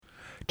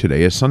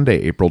Today is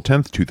Sunday, April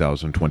 10th,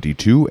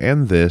 2022,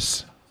 and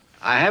this...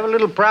 I have a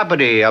little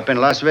property up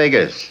in Las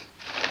Vegas.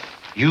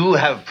 You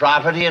have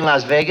property in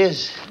Las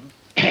Vegas?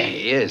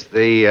 Yes,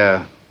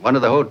 one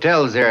of the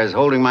hotels there is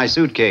holding my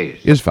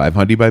suitcase. Is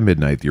 500 by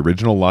Midnight, the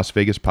original Las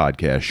Vegas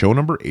podcast, show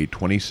number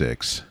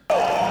 826.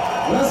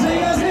 Las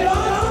Vegas,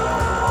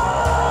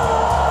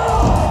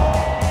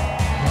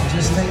 I'm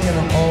just thinking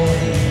of all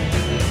the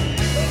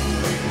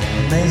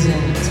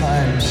amazing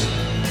times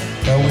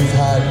that we've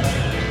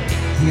had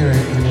here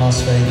in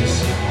Las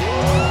Vegas.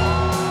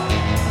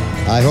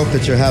 I hope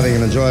that you're having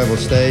an enjoyable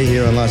stay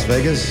here in Las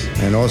Vegas,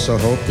 and also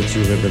hope that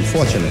you have been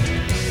fortunate.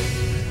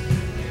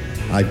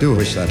 I do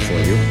wish that for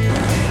you.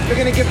 We're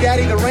gonna give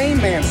Daddy the Rain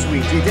Man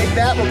suite. Do you dig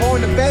that? We're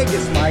going to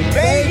Vegas, Mike.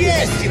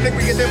 Vegas! You think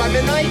we get there by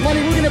midnight?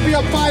 Money, we're gonna be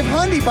up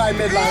 500 by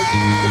midnight.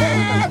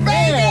 Yeah,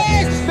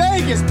 Vegas!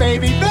 Vegas,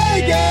 baby,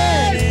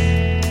 Vegas!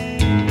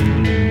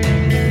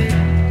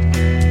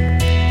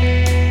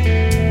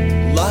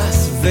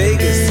 Las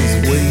Vegas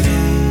is waiting.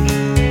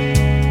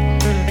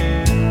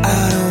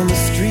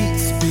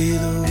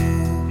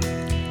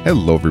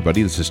 Hello,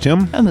 everybody. This is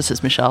Tim. And this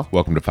is Michelle.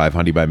 Welcome to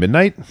 500 by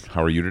Midnight.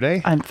 How are you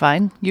today? I'm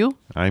fine. You?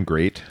 I'm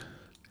great.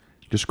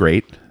 Just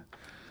great.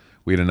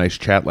 We had a nice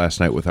chat last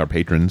night with our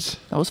patrons.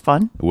 That was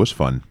fun. It was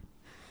fun.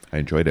 I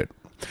enjoyed it.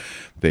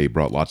 They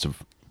brought lots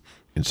of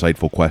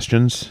insightful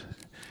questions,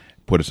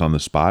 put us on the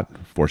spot,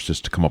 forced us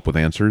to come up with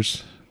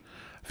answers.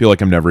 I feel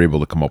like I'm never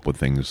able to come up with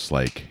things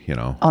like,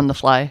 on the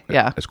fly,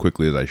 yeah. as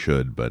quickly as I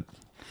should, but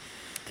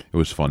it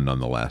was fun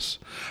nonetheless.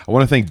 I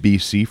want to thank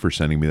BC for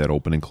sending me that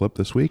opening clip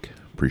this week.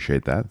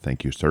 Appreciate that.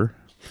 Thank you, sir.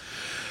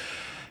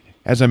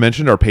 As I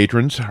mentioned, our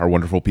patrons are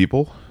wonderful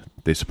people.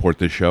 They support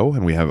this show,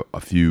 and we have a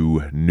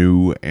few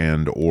new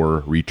and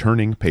or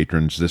returning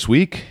patrons this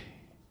week,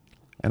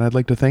 and I'd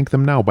like to thank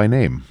them now by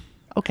name.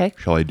 Okay.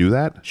 Shall I do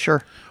that?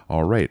 Sure.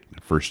 All right.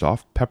 First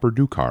off, Pepper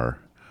Dukar,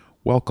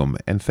 welcome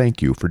and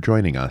thank you for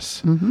joining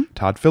us. Mm-hmm.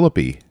 Todd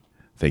Philippi,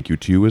 thank you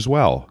to you as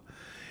well.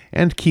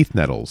 And Keith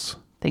Nettles.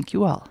 Thank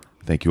you all.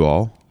 Thank you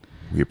all.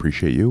 We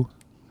appreciate you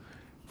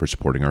for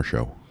supporting our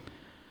show.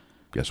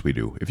 Yes, we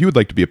do. If you would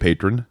like to be a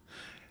patron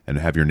and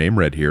have your name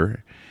read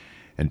here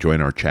and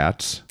join our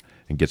chats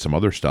and get some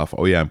other stuff.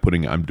 Oh yeah,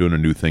 I'm doing a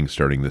new thing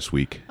starting this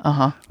week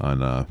on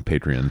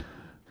Patreon.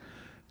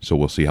 So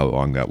we'll see how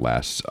long that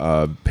lasts.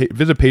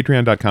 Visit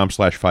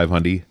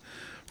patreon.com/500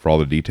 for all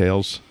the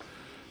details.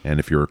 And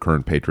if you're a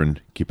current patron,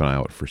 keep an eye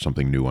out for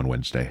something new on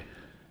Wednesday.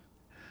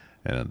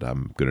 And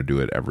I'm going to do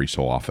it every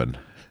so often.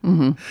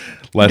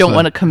 Mm-hmm. You don't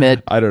want to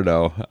commit. I don't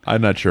know.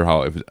 I'm not sure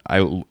how.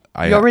 You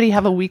already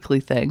have a weekly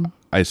thing.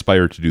 I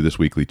aspire to do this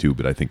weekly too,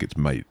 but I think it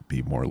might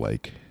be more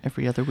like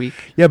every other week.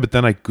 Yeah, but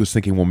then I was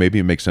thinking, well, maybe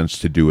it makes sense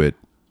to do it.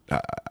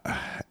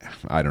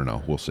 I don't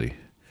know. We'll see.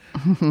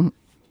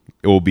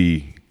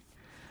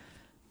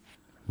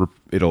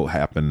 It'll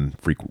happen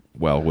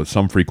with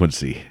some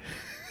frequency.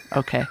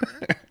 Okay.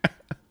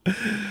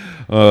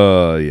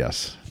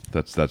 Yes,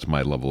 that's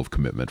my level of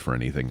commitment for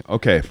anything.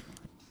 Okay,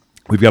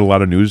 we've got a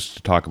lot of news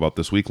to talk about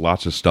this week.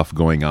 Lots of stuff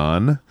going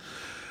on.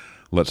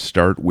 Let's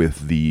start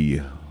with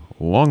the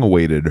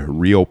long-awaited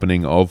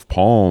reopening of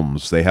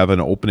Palms. They have an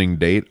opening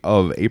date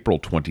of April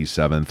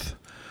 27th.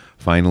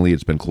 Finally,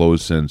 it's been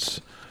closed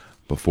since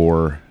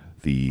the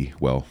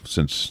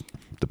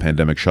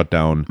pandemic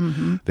shutdown.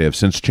 Mm-hmm. They have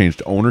since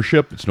changed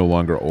ownership. It's no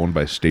longer owned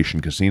by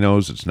Station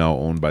Casinos. It's now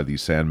owned by the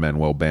San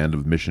Manuel Band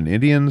of Mission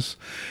Indians.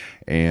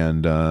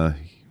 And,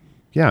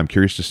 I'm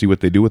curious to see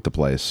what they do with the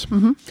place.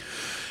 Mm-hmm.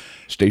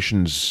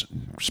 Stations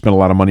spent a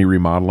lot of money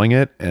remodeling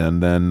it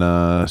and then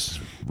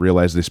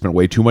realized they spent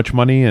way too much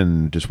money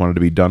and just wanted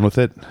to be done with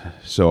it.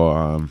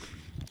 So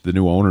the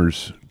new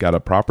owners got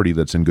a property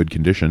that's in good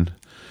condition.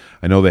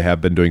 I know they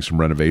have been doing some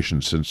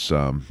renovations since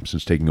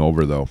taking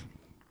over, though.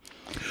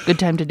 Good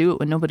time to do it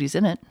when nobody's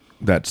in it.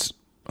 That's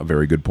a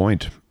very good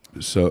point.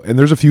 So, and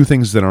there's a few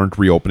things that aren't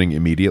reopening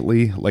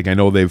immediately. Like I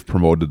know they've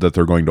promoted that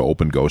they're going to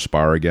open Ghost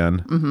Bar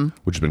again,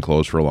 which has been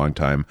closed for a long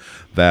time.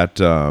 That's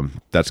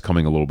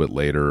coming a little bit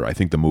later. I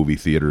think the movie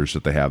theaters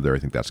that they have there, I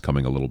think that's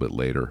coming a little bit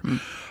later.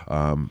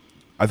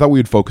 I thought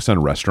we'd focus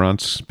on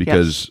restaurants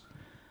because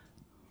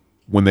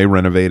when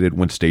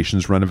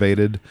Stations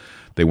renovated,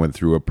 they went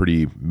through a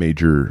pretty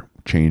major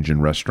change in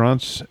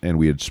restaurants, and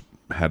we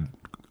had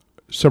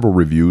several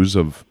reviews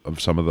of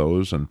some of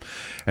those. And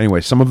anyway,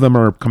 some of them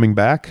are coming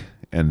back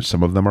and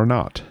some of them are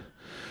not.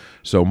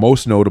 So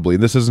most notably,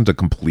 this isn't a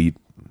complete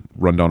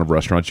rundown of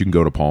restaurants. You can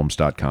go to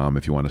palms.com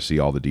if you want to see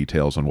all the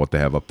details on what they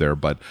have up there.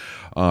 But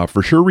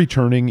for sure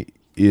returning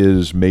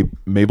is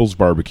Mabel's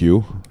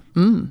Barbecue.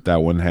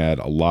 That one had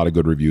a lot of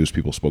good reviews.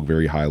 People spoke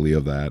very highly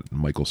of that.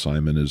 Michael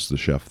Simon is the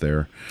chef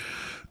there,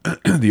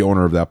 the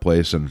owner of that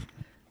place. And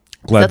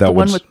glad is that the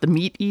one with the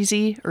meat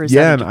easy? Or is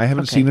and I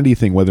haven't seen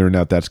anything whether or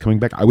not that's coming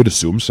back. I would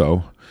assume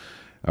so.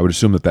 I would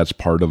assume that that's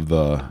part of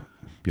the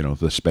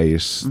the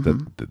space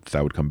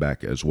that would come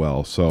back as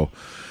well. So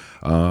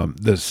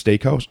the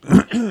steakhouse,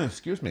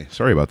 excuse me,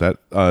 sorry about that.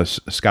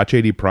 Scotch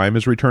 80 Prime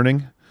is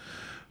returning.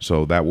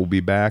 So that will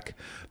be back.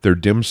 Their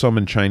dim sum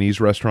and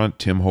Chinese restaurant,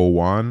 Tim Ho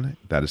Wan,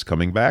 that is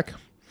coming back.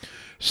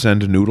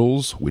 Send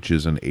Noodles, which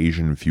is an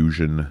Asian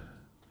fusion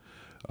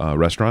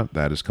restaurant,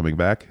 that is coming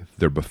back.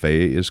 Their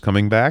buffet is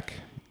coming back.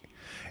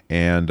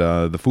 And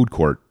the food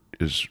court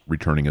is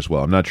returning as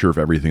well. I'm not sure if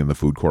everything in the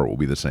food court will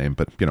be the same,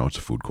 but, it's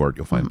a food court.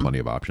 You'll find plenty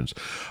of options.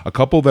 A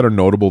couple that are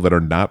notable that are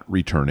not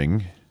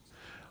returning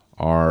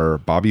are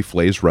Bobby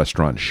Flay's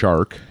restaurant,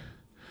 Shark,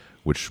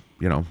 which,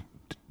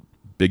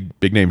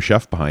 big name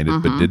chef behind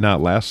it, but did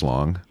not last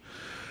long.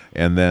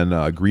 And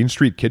then Green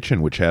Street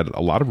Kitchen, which had a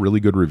lot of really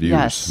good reviews.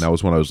 Yes. And that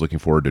was one I was looking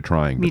forward to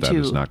trying, but that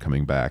is not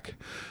coming back.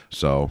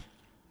 So,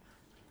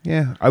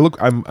 yeah,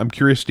 I'm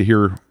curious to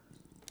hear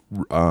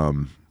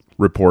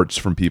reports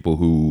from people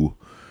who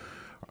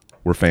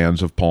were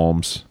fans of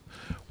Palms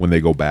when they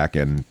go back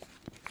and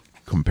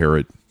compare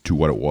it to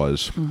what it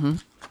was.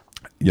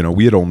 Mm-hmm.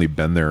 We had only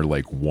been there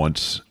like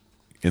once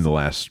in the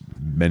last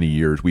many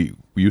years. We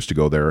used to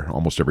go there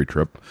almost every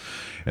trip,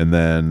 and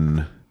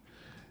then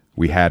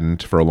we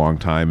hadn't for a long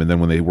time. And then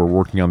when they were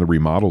working on the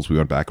remodels, we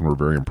went back and were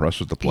very impressed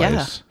with the place.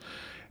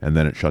 Yeah. And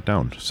then it shut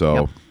down.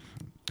 So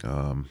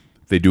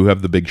they do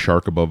have the big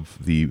shark above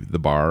the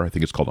bar. I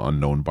think it's called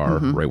Unknown Bar,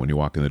 right when you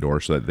walk in the door.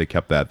 So they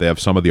kept that. They have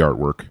some of the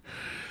artwork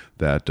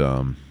that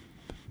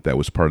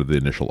was part of the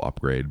initial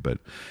upgrade. But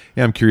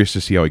yeah, I'm curious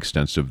to see how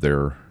extensive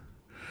their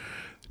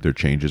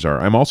changes are.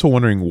 I'm also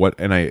wondering what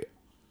kind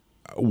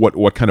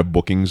of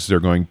bookings they're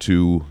going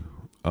to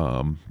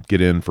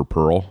get in for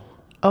Pearl.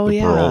 Oh,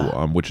 yeah.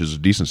 Pearl, which is a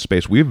decent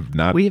space. We've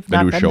not been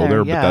to a show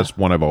there, but that's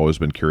one I've always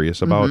been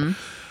curious about.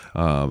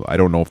 I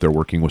don't know if they're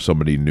working with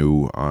somebody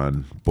new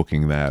on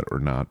booking that or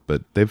not,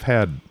 but they've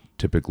had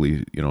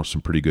typically,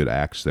 some pretty good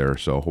acts there,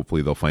 so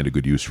hopefully they'll find a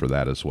good use for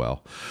that as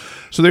well.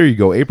 So there you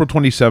go. April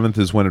 27th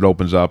is when it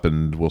opens up,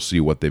 and we'll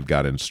see what they've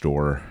got in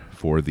store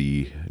for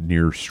the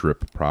Near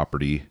Strip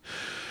property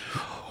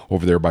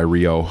over there by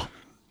Rio.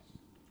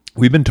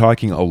 We've been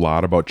talking a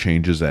lot about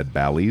changes at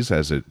Bally's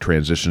as it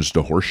transitions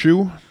to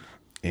Horseshoe,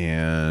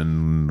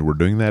 and we're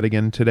doing that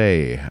again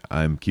today.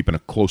 I'm keeping a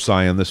close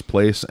eye on this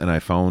place, and I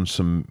found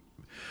some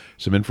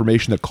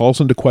information that calls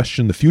into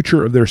question the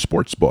future of their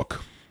sports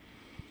book.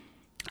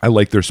 I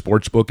like their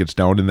sports book. It's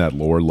down in that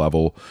lower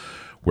level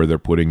where they're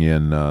putting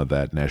in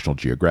that National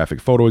Geographic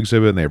photo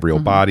exhibit, and they have real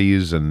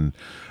bodies, and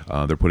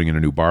they're putting in a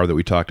new bar that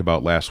we talked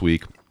about last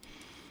week.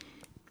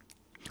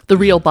 The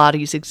Real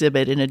Bodies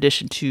exhibit, in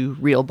addition to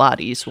real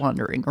bodies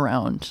wandering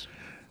around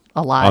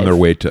alive. On their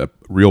way to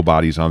real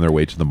bodies on their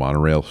way to the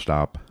monorail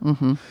stop.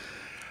 Mm-hmm.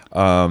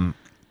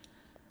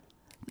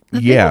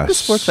 Yes. The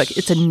sports book,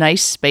 it's a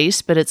nice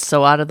space, but it's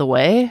so out of the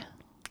way.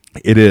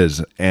 It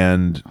is.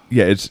 And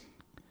yeah, it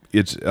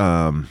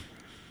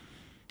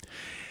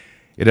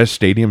has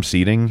stadium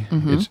seating.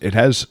 It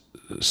has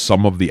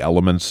some of the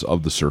elements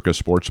of the Circus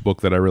sports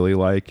book that I really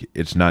like.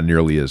 It's not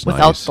nearly as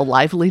without nice. the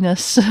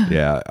liveliness.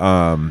 Yeah.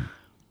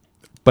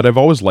 But I've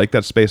always liked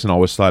that space and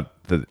always thought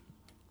that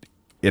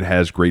it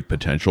has great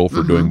potential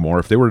for doing more.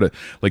 If they were to,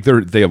 like,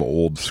 they have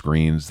old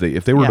screens.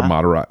 If they were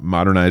to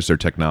modernize their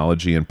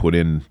technology and put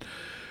in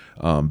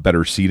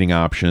better seating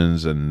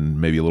options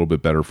and maybe a little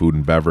bit better food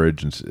and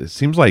beverage, and it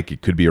seems like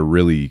it could be a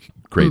really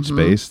great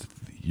space.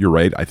 You're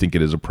right. I think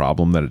it is a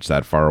problem that it's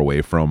that far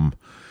away from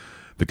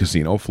the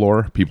casino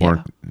floor. People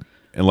aren't,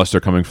 unless they're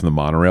coming from the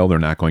monorail, they're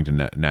not going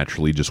to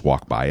naturally just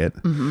walk by it.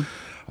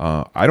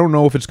 I don't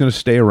know if it's going to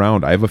stay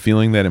around. I have a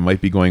feeling that it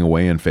might be going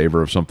away in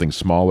favor of something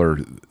smaller.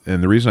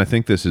 And the reason I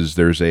think this is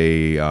there's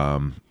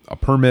a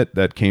permit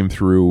that came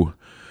through,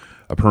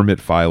 a permit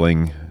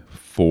filing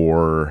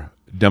for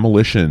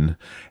demolition.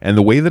 And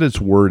the way that it's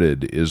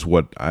worded is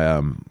what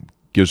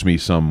gives me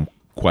some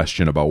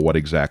question about what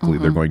exactly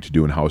they're going to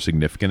do and how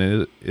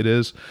significant it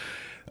is.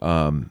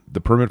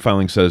 The permit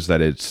filing says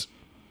that it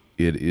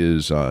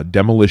is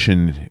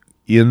demolition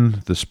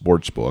in the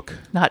sports book,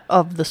 not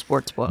of the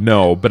sports book.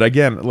 No, but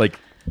again, like,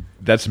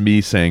 that's me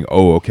saying,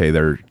 oh, okay,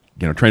 they're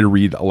trying to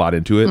read a lot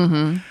into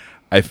it.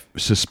 I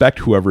suspect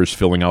whoever is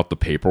filling out the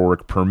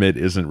paperwork permit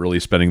isn't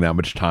really spending that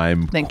much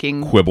time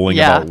quibbling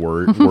about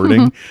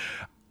wording.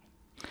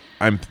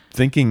 I'm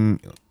thinking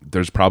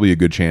there's probably a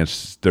good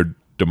chance they're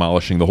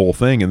demolishing the whole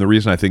thing, and the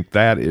reason I think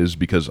that is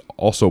because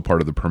also part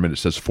of the permit, it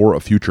says for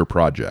a future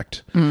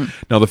project.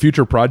 Now, the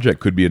future project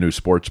could be a new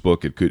sports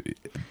book. It could.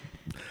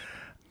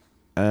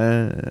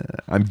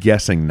 I'm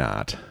guessing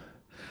not.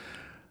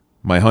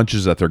 My hunch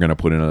is that they're going to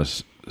put in a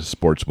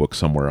sports book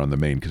somewhere on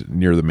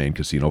near the main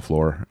casino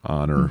floor,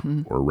 or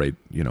right.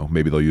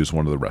 Maybe they'll use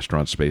one of the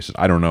restaurant spaces.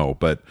 I don't know,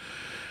 but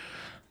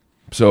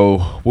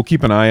so we'll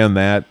keep an eye on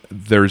that.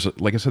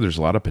 Like I said, there's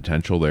a lot of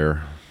potential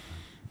there.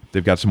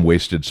 They've got some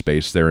wasted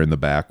space there in the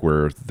back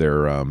where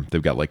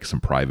they've got like some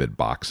private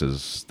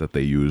boxes that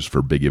they use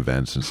for big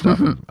events and stuff.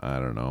 And I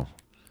don't know.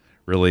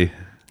 Really?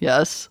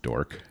 Yes.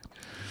 Dork.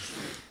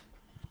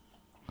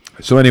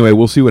 So anyway,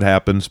 we'll see what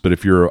happens. But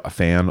if you're a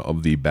fan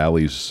of the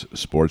Bally's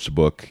sports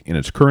book in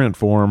its current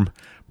form,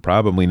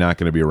 probably not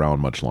going to be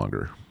around much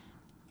longer.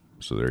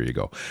 So there you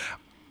go.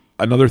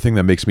 Another thing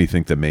that makes me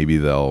think that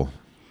maybe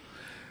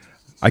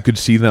I could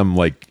see them,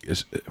 like,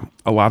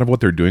 a lot of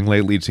what they're doing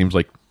lately, it seems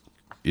like,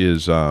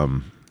 is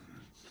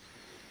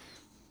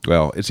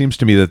Well, it seems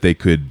to me that they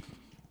could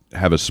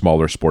have a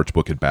smaller sports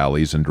book at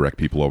Bally's and direct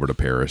people over to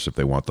Paris if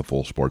they want the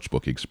full sports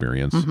book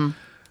experience.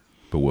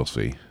 But we'll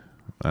see.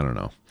 I don't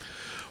know.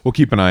 We'll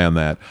keep an eye on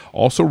that.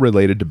 Also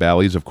related to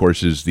Bally's, of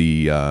course, is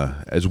the,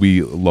 as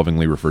we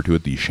lovingly refer to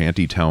it, the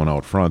shanty town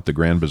out front, the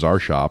Grand Bazaar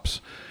Shops.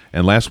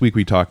 And last week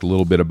we talked a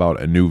little bit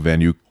about a new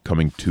venue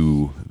coming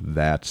to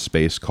that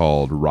space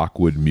called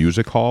Rockwood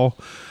Music Hall.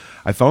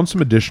 I found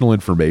some additional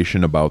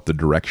information about the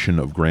direction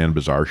of Grand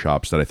Bazaar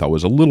Shops that I thought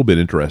was a little bit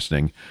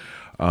interesting.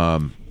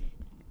 A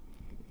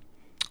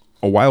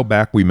while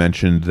back we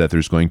mentioned that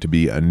there's going to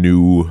be a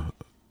new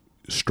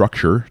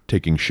structure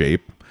taking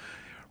shape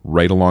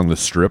right along the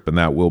strip, and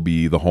that will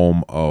be the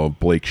home of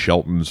Blake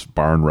Shelton's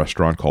bar and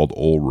restaurant called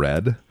Old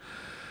Red.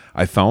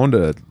 I found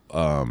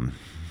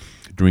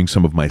doing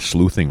some of my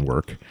sleuthing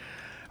work,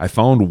 I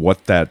found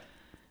what that,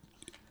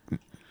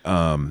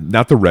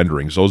 not the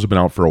renderings, those have been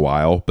out for a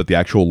while, but the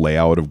actual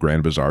layout of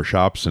Grand Bazaar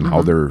Shops and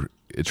how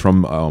it's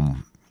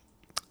from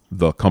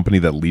the company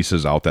that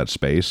leases out that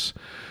space.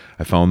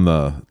 I found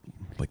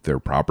their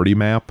property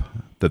map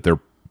that they're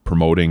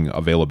promoting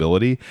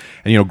availability.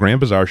 And Grand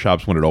Bazaar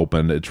Shops, when it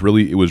opened, it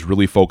was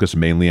really focused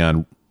mainly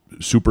on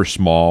super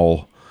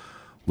small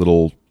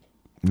little,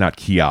 not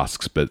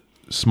kiosks, but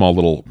small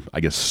little, I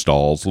guess,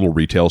 stalls, little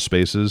retail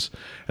spaces,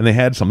 and they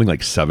had something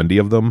like 70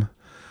 of them.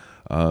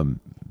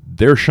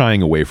 They're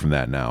shying away from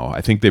that now.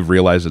 I think they've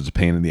realized it's a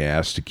pain in the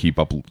ass to keep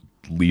up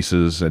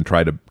leases and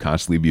try to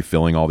constantly be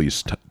filling all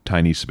these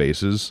tiny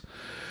spaces.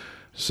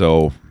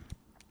 So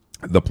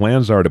the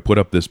plans are to put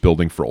up this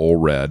building for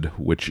Old Red,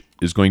 which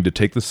is going to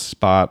take the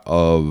spot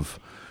of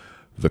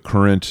the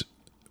current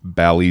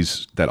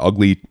Bally's, that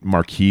ugly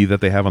marquee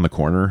that they have on the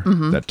corner,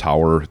 that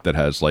tower that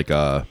has like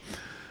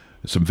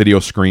some video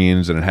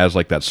screens, and it has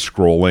like that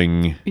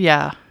scrolling,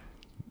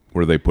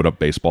 where they put up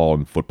baseball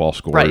and football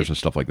scores and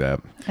stuff like that,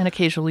 and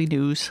occasionally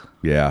news.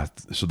 Yeah,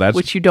 so that's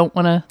which you don't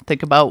want to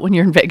think about when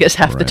you're in Vegas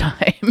half the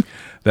time.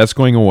 That's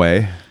going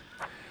away.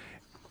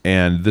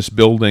 And this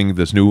building,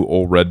 this new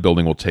Old Red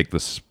building, will take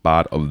the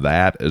spot of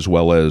that, as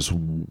well as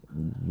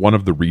one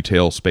of the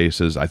retail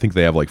spaces. I think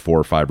they have like 4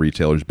 or 5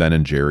 retailers.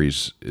 Ben &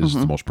 Jerry's is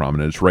the most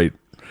prominent.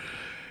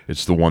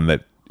 It's the one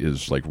that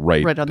is like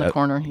right on the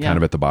corner, kind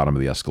of at the bottom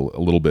of the escalator,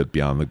 a little bit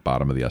beyond the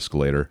bottom of the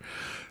escalator,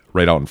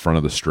 right out in front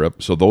of the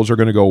strip. So those are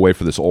going to go away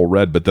for this Old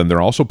Red. But then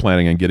they're also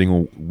planning on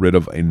getting rid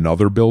of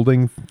another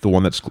building,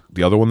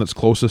 the other one that's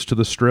closest to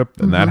the strip,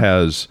 and that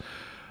has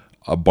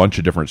a bunch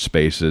of different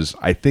spaces.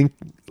 I think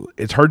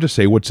it's hard to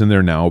say what's in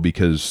there now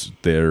because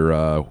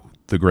the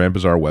Grand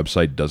Bazaar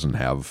website doesn't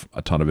have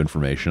a ton of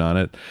information on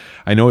it.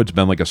 I know it's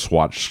been like a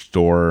Swatch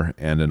store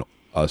and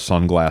a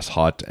Sunglass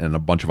Hut and a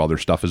bunch of other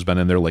stuff has been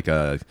in there, like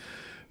a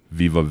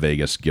Viva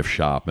Vegas gift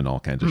shop and all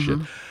kinds of shit.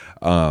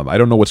 I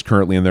don't know what's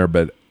currently in there,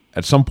 but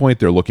at some point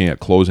they're looking at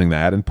closing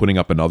that and putting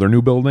up another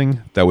new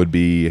building that would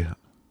be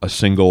a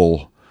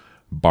single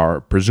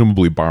bar,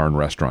 presumably bar and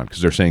restaurant,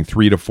 because they're saying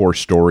 3 to 4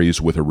 stories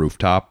with a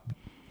rooftop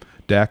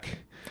deck.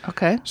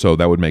 Okay. So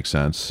that would make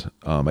sense.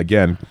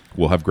 Again,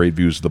 we'll have great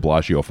views of the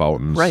Bellagio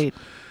fountains. Right.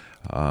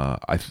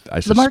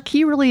 The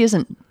marquee really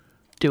isn't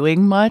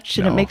doing much,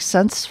 and it makes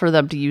sense for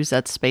them to use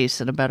that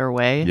space in a better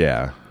way.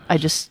 Yeah. I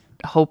just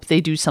hope they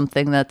do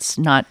something that's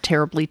not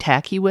terribly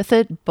tacky with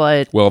it,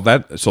 but... Well,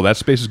 that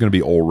space is going to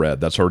be Old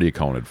Red. That's already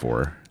accounted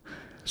for.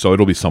 So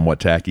it'll be somewhat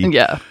tacky.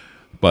 Yeah.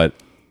 But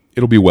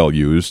it'll be well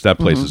used. That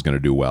place is going to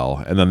do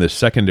well. And then this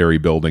secondary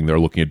building, they're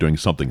looking at doing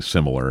something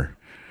similar.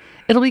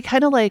 It'll be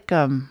kind of like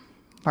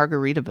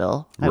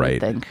Margaritaville, I would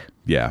think.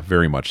 Yeah,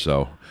 very much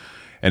so.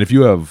 And if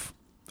you have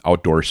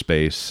outdoor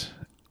space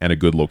and a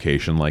good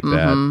location like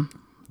that...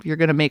 You're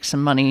going to make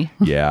some money.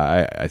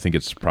 Yeah, I think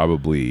it's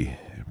probably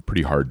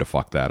pretty hard to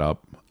fuck that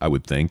up, I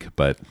would think.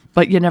 But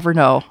you never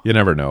know. You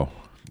never know.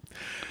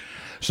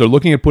 So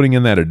looking at putting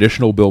in that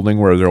additional building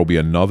where there will be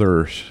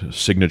another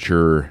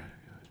signature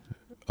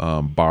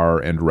bar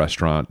and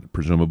restaurant,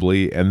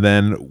 presumably. And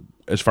then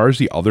as far as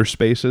the other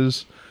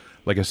spaces,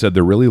 like I said,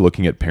 they're really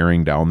looking at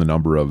paring down the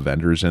number of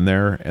vendors in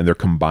there, and they're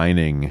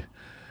combining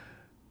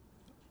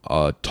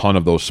a ton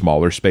of those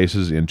smaller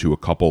spaces into a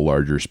couple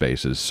larger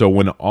spaces. So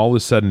when all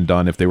is said and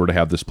done, if they were to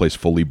have this place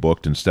fully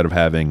booked, instead of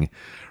having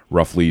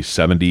roughly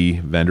 70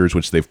 vendors,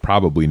 which they've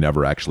probably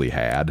never actually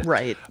had,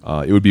 right,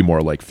 it would be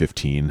more like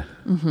 15,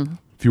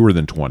 fewer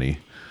than 20.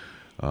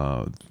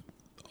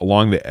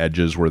 Along the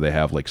edges where they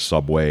have like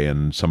Subway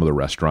and some of the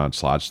restaurant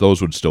slots, those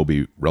would still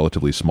be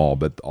relatively small,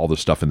 but all the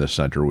stuff in the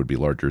center would be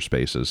larger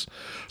spaces.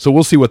 So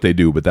we'll see what they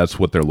do, but that's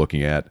what they're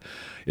looking at.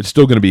 It's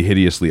still going to be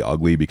hideously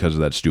ugly because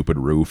of that stupid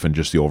roof and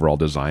just the overall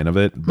design of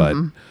it. But,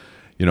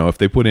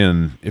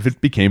 if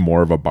it became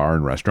more of a bar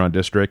and restaurant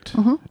district,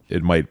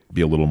 it might be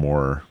a little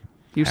more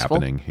useful.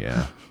 Happening.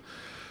 Yeah.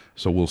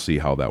 So we'll see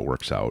how that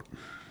works out.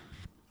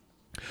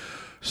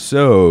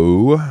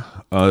 So,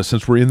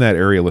 since we're in that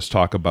area, let's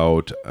talk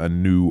about a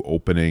new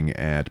opening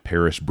at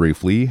Paris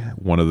briefly.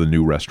 One of the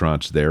new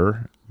restaurants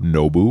there,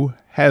 Nobu,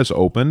 has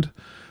opened.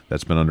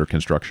 That's been under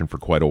construction for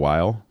quite a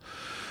while.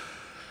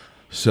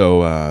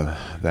 So,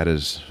 that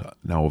is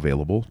now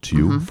available to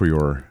you for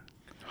your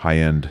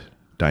high-end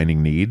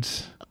dining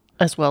needs.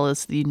 As well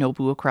as the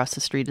Nobu across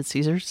the street at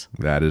Caesars.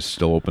 That is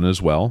still open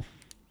as well.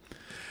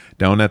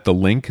 Down at the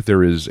Link,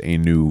 there is a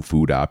new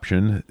food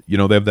option. You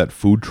know, they have that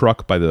food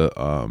truck by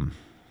the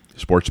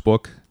sports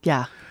book.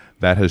 Yeah.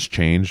 That has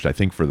changed, I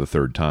think, for the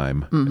third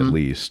time, at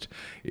least.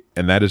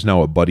 And that is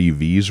now a Buddy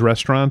V's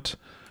restaurant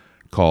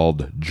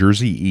called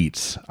Jersey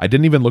Eats. I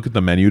didn't even look at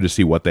the menu to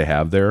see what they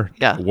have there.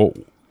 Yeah. What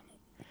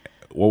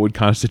would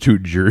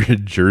constitute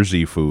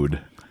Jersey food?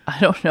 I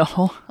don't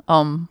know.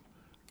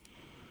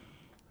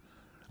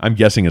 I'm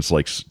guessing it's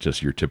like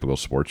just your typical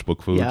sports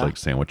book food, Yeah. like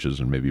sandwiches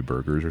and maybe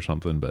burgers or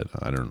something, but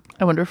I don't.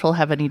 I wonder if he'll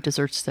have any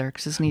desserts there,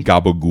 because isn't he...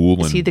 Gabagool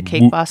and Is he the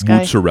cake boss guy?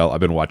 Mozzarella. I've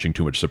been watching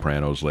too much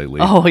Sopranos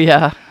lately. Oh,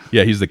 yeah.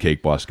 Yeah, he's the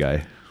cake boss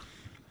guy.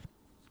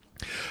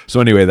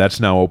 So anyway, that's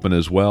now open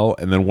as well.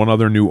 And then one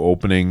other new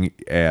opening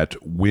at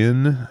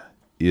Wynn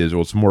is,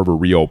 well, it's more of a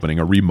reopening,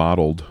 a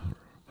remodeled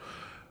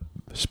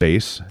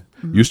space.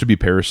 Used to be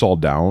Parasol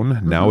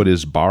Down. Now it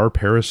is Bar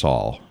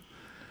Parasol.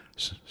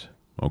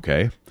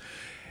 Okay.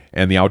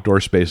 And the outdoor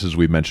spaces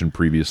we mentioned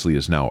previously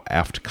is now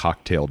Aft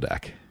Cocktail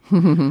Deck.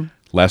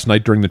 Last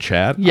night during the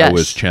chat, Yes. I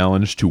was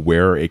challenged to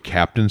wear a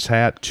captain's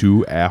hat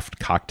to Aft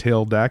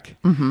Cocktail Deck.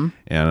 And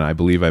I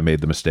believe I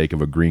made the mistake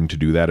of agreeing to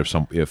do that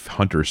if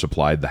Hunter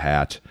supplied the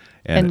hat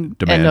and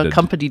demanded... And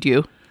accompanied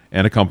you.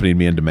 And accompanied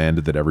me and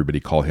demanded that everybody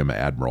call him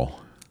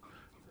Admiral.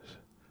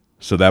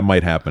 So that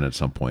might happen at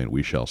some point.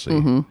 We shall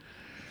see.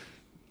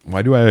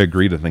 Why do I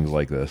agree to things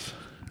like this?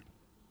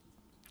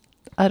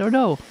 I don't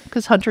know,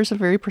 because Hunter's a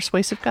very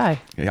persuasive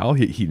guy. Yeah, all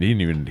he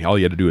didn't even. All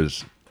he had to do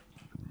is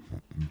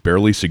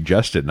barely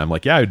suggest it, and I'm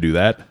like, yeah, I'd do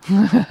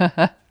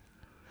that.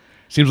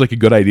 Seems like a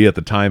good idea at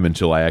the time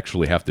until I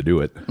actually have to do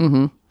it.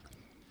 Oh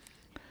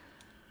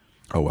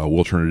well,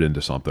 we'll turn it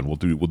into something. We'll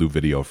do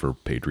video for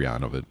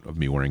Patreon of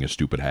me wearing a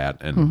stupid hat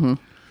and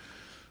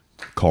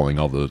calling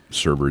all the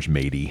servers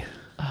matey.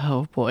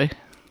 Oh, boy.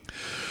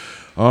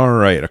 All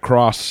right,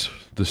 across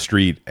the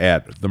street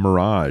at the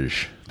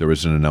Mirage, there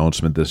was an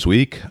announcement this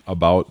week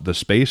about the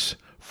space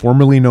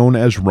formerly known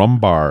as Rum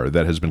Bar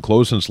that has been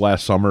closed since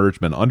last summer. It's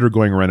been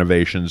undergoing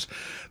renovations.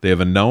 They have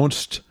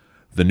announced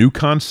the new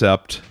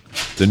concept,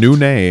 the new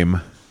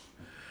name.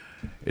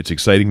 It's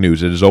exciting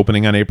news. It is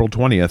opening on April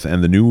 20th,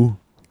 and the new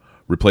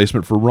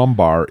replacement for Rum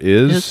Bar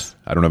is...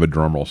 I don't have a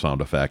drum roll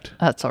sound effect.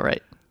 That's all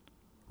right.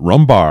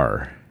 Rum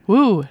Bar.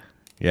 Woo.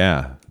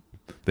 Yeah.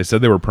 They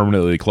said they were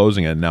permanently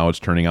closing it, and now it's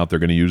turning out they're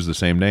going to use the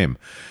same name.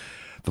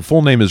 The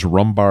full name is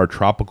Rum Bar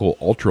Tropical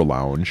Ultra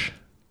Lounge.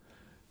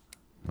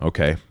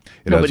 Okay.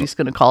 Nobody's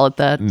going to call it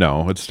that.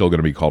 No, it's still going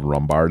to be called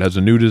Rum Bar. It has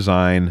a new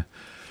design.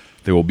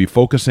 They will be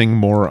focusing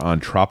more on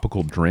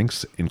tropical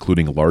drinks,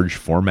 including large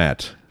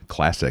format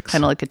classics.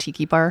 Kind of like a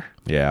tiki bar.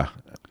 Yeah.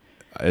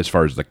 As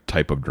far as the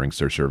type of drinks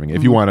they're serving.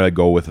 If you want to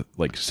go with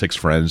like 6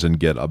 friends and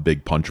get a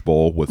big punch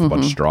bowl with a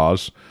bunch of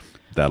straws,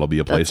 that'll be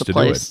a place to do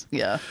it.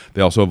 Yeah.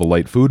 They also have a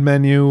light food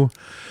menu.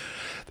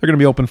 They're going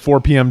to be open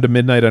 4 p.m. to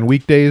midnight on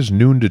weekdays,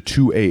 noon to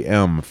 2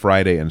 a.m.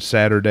 Friday and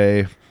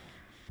Saturday.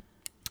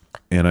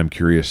 And I'm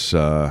curious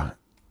how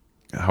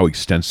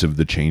extensive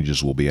the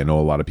changes will be. I know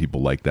a lot of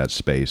people like that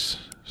space,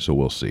 so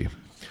we'll see.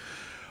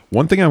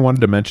 One thing I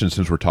wanted to mention,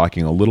 since we're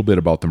talking a little bit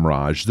about the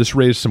Mirage, this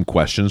raised some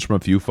questions from a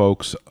few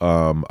folks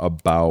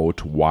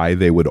about why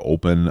they would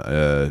open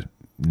a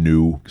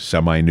new,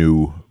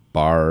 semi-new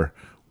bar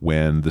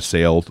when the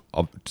sale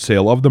of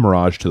the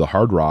Mirage to the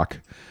Hard Rock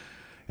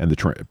and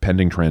the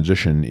pending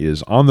transition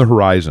is on the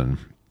horizon.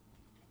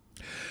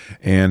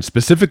 And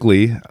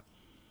specifically,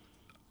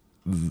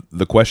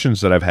 the questions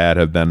that I've had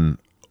have been,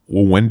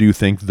 well, when do you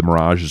think the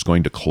Mirage is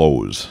going to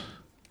close?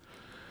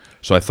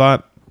 So I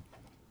thought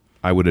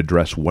I would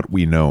address what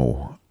we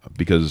know,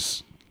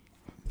 because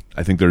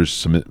I think there's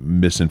some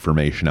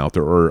misinformation out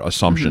there or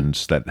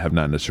assumptions that have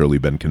not necessarily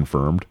been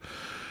confirmed.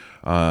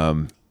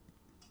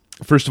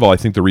 First of all, I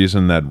think the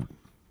reason that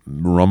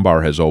Rum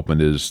Bar has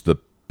opened is the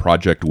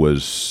project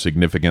was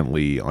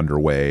significantly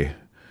underway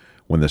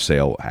when the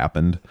sale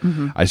happened.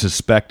 I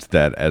suspect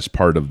that as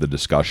part of the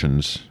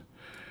discussions,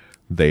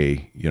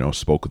 they,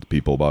 spoke with the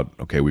people about,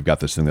 okay, we've got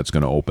this thing that's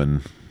going to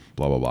open,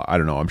 blah, blah, blah. I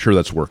don't know. I'm sure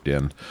that's worked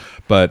in.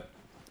 But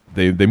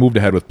they moved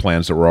ahead with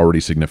plans that were already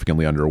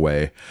significantly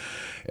underway.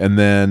 And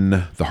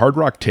then the Hard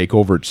Rock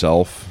takeover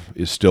itself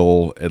is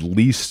still at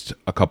least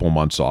a couple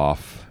months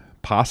off.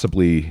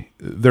 Possibly,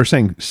 they're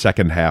saying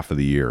second half of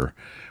the year,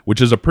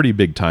 which is a pretty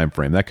big time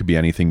frame. That could be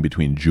anything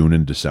between June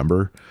and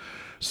December.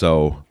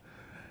 So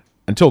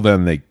until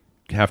then, they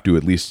have to,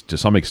 at least to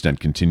some extent,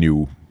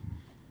 continue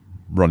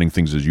running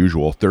things as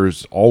usual.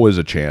 There's always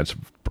a chance,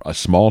 a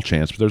small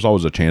chance, but there's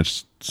always a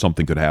chance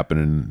something could happen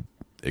and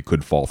it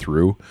could fall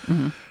through.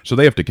 So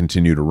they have to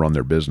continue to run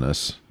their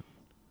business.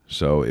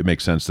 So it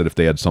makes sense that if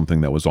they had something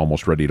that was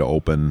almost ready to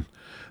open,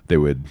 they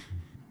would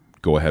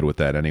go ahead with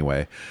that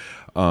anyway.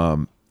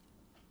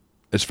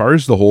 As far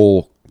as the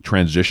whole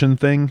transition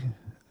thing,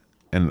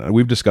 and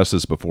we've discussed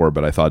this before,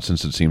 but I thought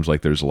since it seems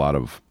like there's a lot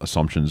of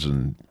assumptions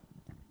and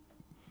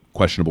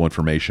questionable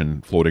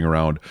information floating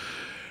around,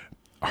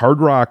 Hard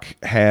Rock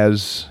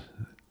has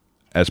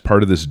as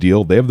part of this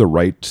deal, they have the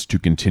rights to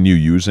continue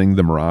using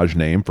the Mirage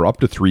name for up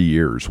to 3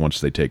 years once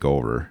they take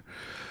over.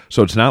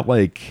 So it's not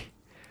like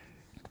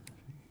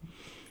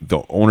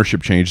the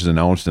ownership change is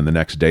announced and the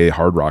next day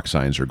Hard Rock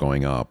signs are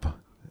going up.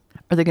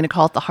 Are they going to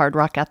call it the Hard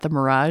Rock at the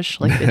Mirage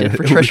like they did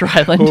for Treasure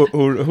Island?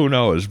 Who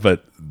knows?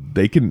 But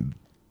they can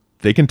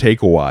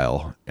take a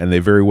while, and they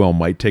very well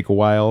might take a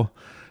while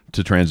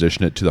to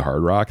transition it to the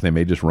Hard Rock. They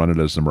may just run it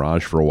as the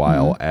Mirage for a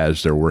while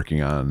as they're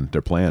working on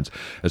their plans.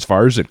 As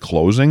far as it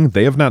closing,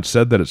 they have not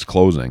said that it's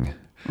closing.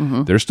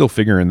 They're still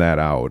figuring that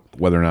out,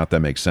 whether or not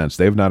that makes sense.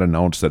 They have not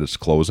announced that it's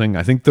closing.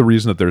 I think the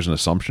reason that there's an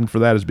assumption for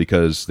that is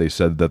because they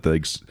said that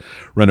the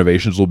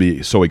renovations will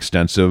be so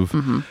extensive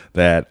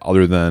that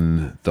other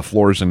than the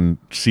floors and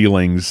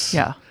ceilings,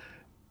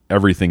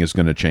 everything is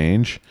going to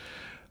change.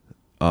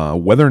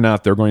 Whether or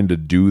not they're going to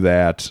do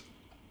that,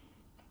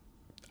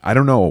 I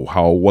don't know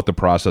what the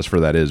process for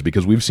that is,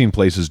 because we've seen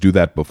places do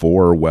that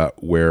before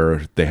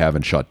where they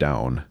haven't shut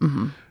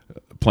down.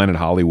 Planet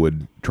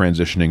Hollywood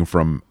transitioning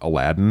from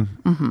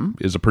Aladdin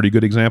is a pretty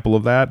good example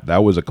of that.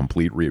 That was a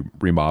complete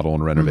remodel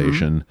and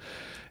renovation,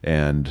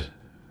 and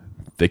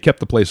they kept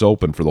the place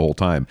open for the whole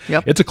time.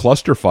 It's a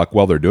clusterfuck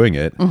while they're doing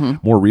it.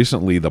 More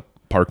recently, the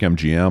Park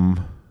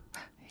MGM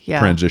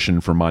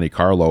transition from Monte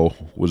Carlo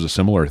was a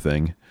similar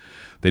thing.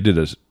 They did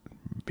a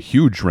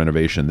huge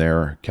renovation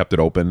there, kept it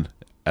open.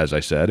 As I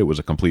said, it was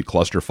a complete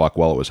clusterfuck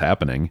while it was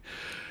happening.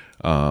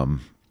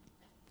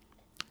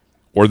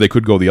 Or they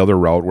could go the other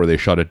route where they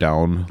shut it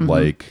down,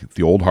 like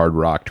the old Hard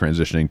Rock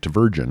transitioning to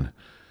Virgin.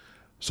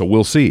 So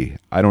we'll see.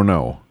 I don't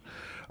know.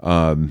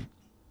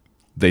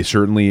 They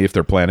certainly, if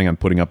they're planning on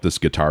putting up this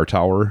guitar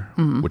tower,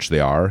 which they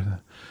are,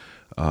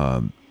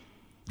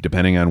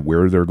 depending on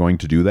where they're going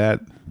to do that,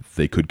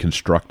 they could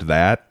construct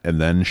that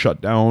and then shut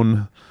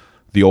down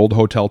the old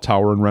hotel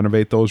tower and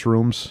renovate those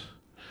rooms.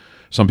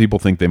 Some people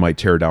think they might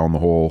tear down the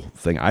whole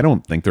thing. I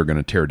don't think they're going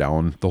to tear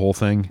down the whole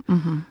thing.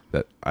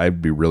 That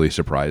I'd be really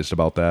surprised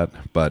about that.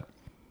 But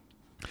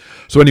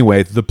so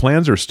anyway, the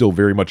plans are still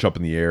very much up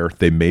in the air.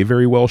 They may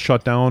very well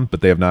shut down,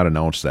 but they have not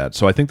announced that.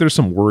 So I think there's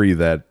some worry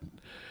that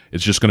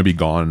it's just going to be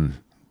gone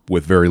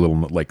with very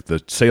little, like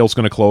the sale's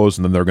going to close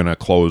and then they're going to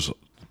close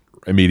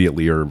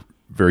immediately or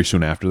very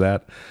soon after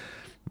that.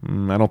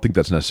 I don't think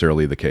that's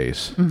necessarily the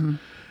case.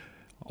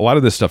 A lot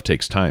of this stuff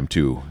takes time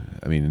too.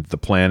 I mean, the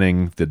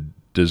planning, the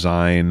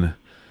design,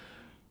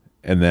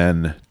 and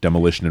then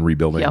demolition and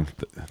rebuilding.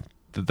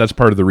 That's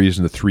part of the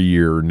reason the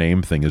 3-year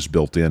name thing is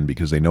built in,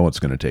 because they know it's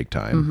going to take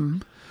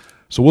time.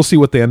 So we'll see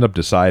what they end up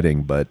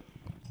deciding, but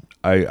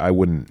I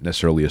wouldn't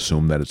necessarily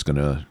assume that it's going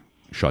to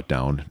shut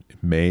down.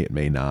 It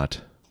may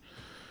not.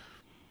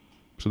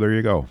 So there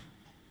you go.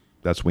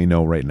 That's what we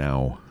know right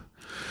now.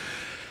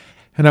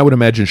 And I would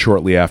imagine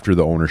shortly after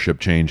the ownership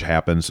change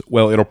happens,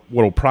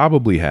 what'll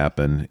probably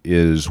happen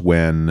is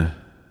when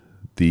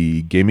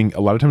the gaming, a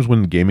lot of times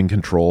when gaming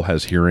control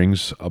has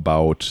hearings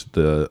about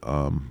the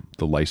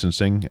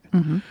licensing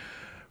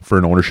for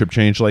an ownership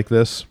change like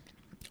this,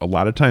 a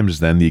lot of times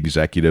then the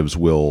executives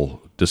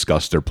will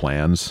discuss their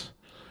plans,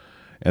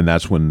 and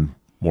that's when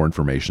more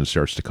information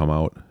starts to come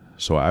out.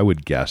 So I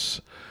would guess,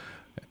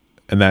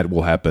 and that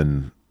will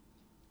happen,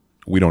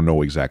 we don't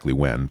know exactly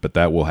when, but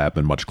that will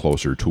happen much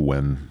closer to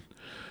when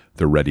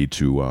they're ready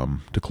to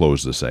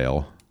close the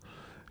sale,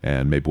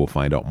 and maybe we'll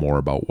find out more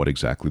about what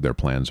exactly their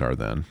plans are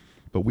then.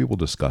 But we will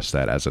discuss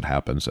that as it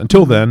happens.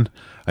 Until then,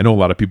 I know a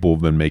lot of people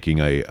have been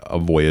making a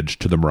voyage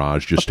to the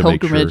Mirage just to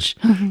make sure.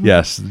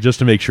 Yes, just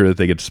to make sure that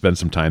they get to spend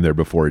some time there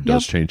before it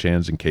does change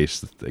hands, in case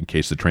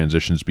the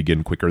transitions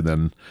begin quicker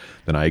than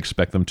I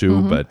expect them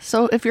to. But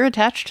so if you're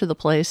attached to the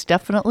place,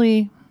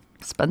 definitely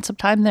spend some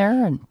time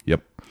there and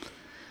Yep.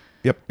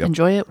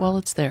 enjoy it while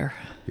it's there.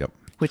 Yep.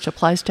 Which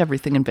applies to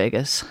everything in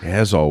Vegas.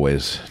 As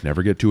always,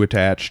 never get too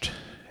attached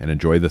and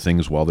enjoy the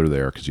things while they're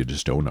there, because you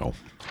just don't know.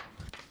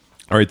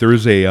 All right, there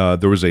was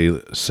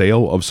a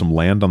sale of some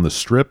land on the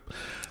Strip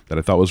that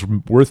I thought was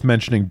worth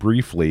mentioning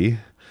briefly.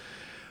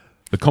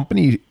 The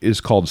company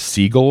is called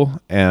Siegel,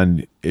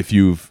 and if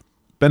you've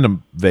been to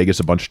Vegas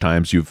a bunch of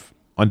times, you've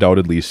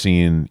undoubtedly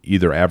seen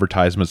either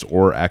advertisements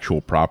or actual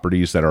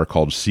properties that are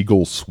called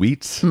Siegel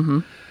Suites.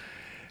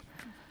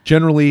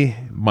 Generally,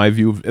 my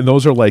view, and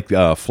those are like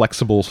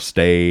flexible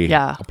stay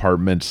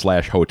apartment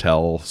 /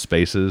 hotel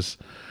spaces.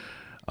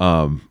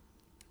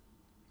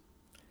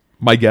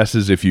 My guess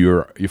is if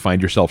you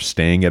find yourself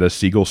staying at a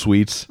Siegel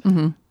Suites,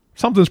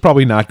 something's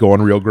probably not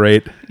going real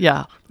great.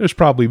 Yeah. There's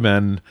probably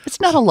been...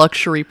 It's not a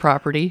luxury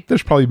property.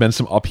 There's probably been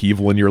some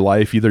upheaval in your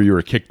life. Either you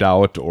were kicked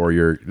out or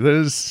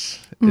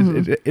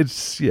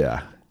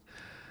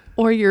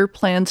or your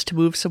plans to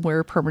move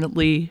somewhere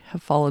permanently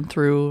have fallen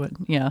through.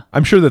 And,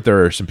 I'm sure that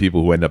there are some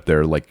people who end up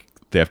there, like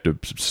they have to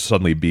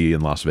suddenly be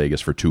in Las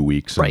Vegas for 2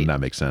 weeks, and that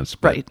makes sense.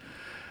 But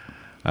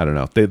I don't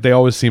know. They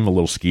always seem a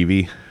little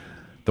skeevy,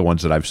 the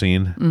ones that I've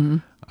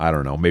seen. I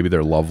don't know. Maybe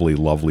they're lovely,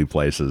 lovely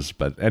places.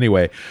 But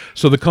anyway,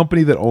 so the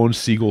company that owns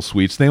Siegel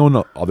Suites, they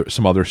own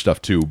some other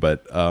stuff too,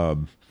 but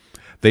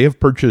they have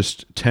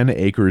purchased 10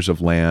 acres of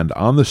land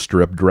on the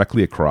Strip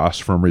directly across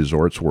from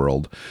Resorts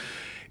World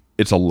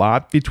It's a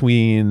lot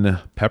between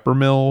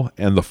Peppermill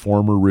and the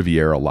former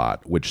Riviera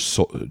lot, which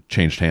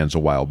changed hands a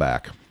while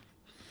back.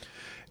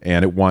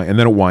 And then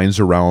it winds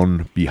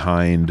around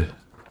behind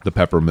the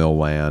Peppermill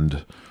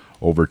land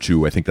over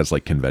to, I think that's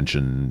like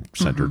Convention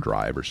Center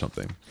Drive or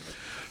something.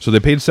 So they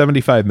paid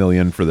 $75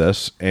 million for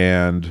this,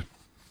 and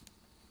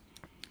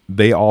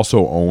they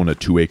also own a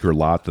 2-acre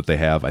lot that they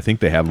have. I think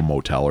they have a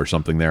motel or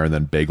something there, and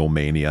then Bagel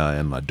Mania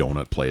and a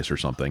donut place or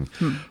something.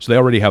 So they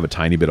already have a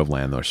tiny bit of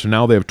land there. So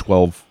now they have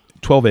 12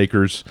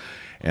 acres,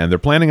 and they're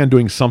planning on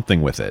doing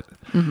something with it.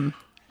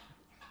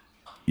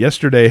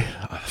 Yesterday,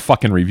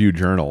 fucking Review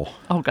Journal.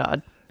 Oh,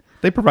 God.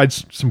 They provide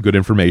some good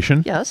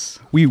information. Yes.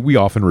 We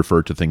often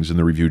refer to things in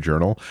the Review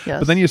Journal. Yes.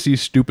 But then you see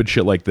stupid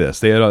shit like this.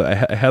 They had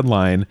a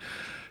headline,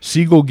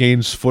 Siegel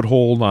gains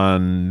foothold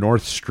on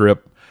North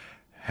Strip,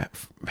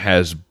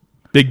 has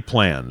big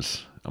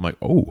plans. I'm like,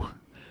 oh.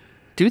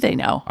 Do they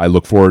now? I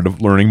look forward to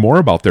learning more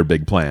about their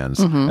big plans.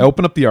 I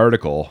open up the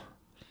article.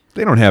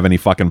 They don't have any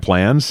fucking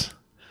plans.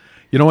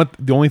 You know what?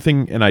 The only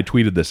thing, and I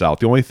tweeted this out,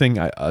 the only thing,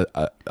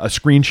 a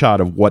screenshot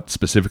of what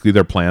specifically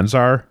their plans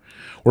are.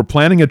 We're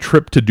planning a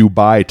trip to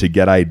Dubai to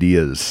get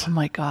ideas. Oh,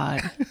 my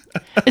God.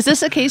 Is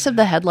this a case of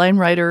the headline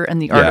writer and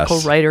the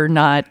article writer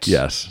not?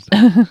 Yes.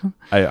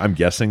 I'm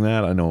guessing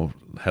that. I know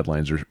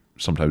headlines are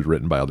sometimes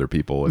written by other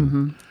people.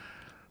 And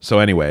so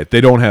anyway, they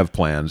don't have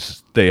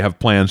plans. They have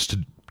plans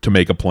to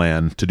make a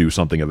plan to do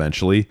something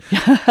eventually.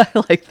 I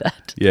like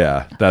that.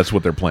 Yeah, that's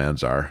what their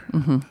plans are.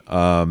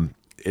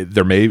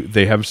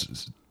 They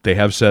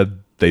have said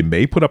they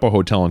may put up a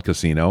hotel and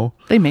casino.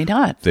 They may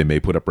not. They may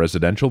put up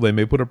residential. They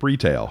may put up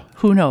retail.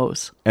 Who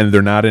knows? And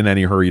they're not in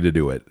any hurry to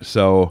do it.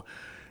 So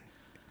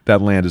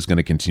that land is going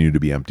to continue to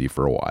be empty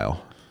for a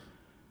while.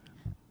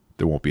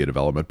 There won't be a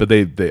development. But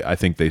I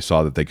think they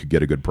saw that they could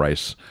get a good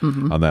price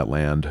on that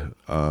land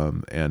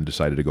and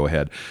decided to go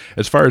ahead.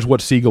 As far as what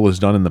Siegel has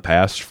done in the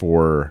past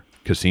for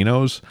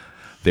casinos,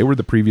 they were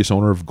the previous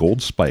owner of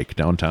Gold Spike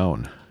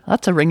downtown.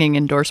 That's a ringing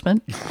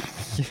endorsement.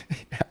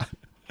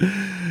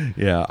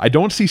 Yeah, I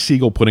don't see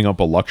Siegel putting up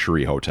a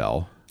luxury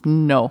hotel.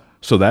 No.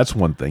 So that's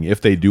one thing.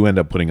 If they do end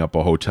up putting up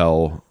a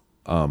hotel,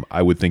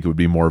 I would think it would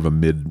be more of a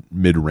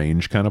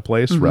mid-range kind of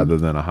place rather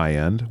than a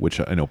high-end, which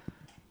I know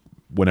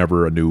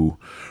whenever a new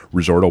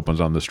resort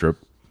opens on the Strip,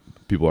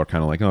 people are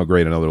kind of like, oh,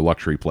 great, another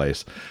luxury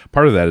place.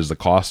 Part of that is the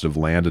cost of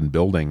land and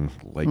building.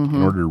 Like,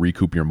 in order to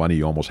recoup your money,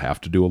 you almost have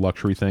to do a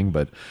luxury thing,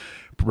 but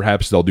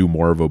perhaps they'll do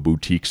more of a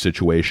boutique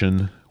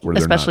situation.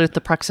 Especially with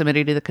the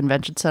proximity to the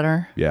convention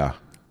center. Yeah.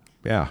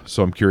 Yeah,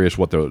 so I'm curious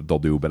what they'll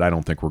do, but I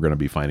don't think we're going to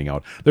be finding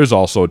out. There's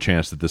also a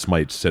chance that this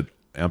might sit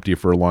empty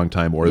for a long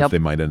time, or that they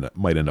might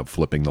end up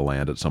flipping the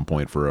land at some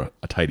point for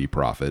a tidy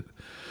profit.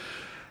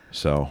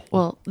 So,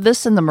 well,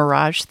 this and the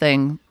Mirage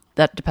thing,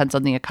 that depends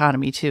on the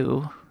economy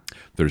too.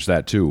 There's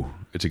that too.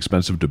 It's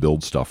expensive to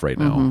build stuff right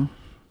now.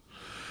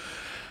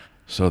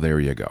 So there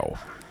you go.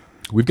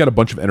 We've got a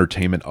bunch of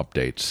entertainment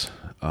updates.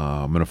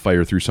 I'm going to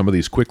fire through some of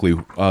these quickly.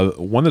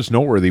 One that's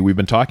noteworthy, we've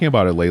been talking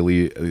about it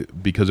lately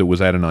because it was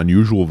at an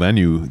unusual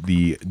venue,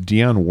 the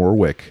Dionne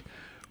Warwick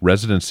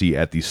residency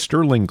at the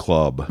Sterling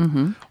Club,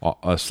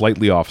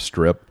 slightly off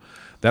Strip.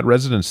 That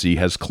residency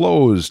has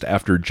closed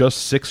after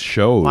just 6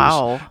 shows.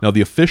 Wow. Now,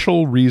 the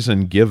official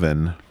reason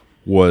given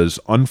was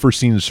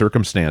unforeseen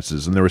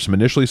circumstances, and there was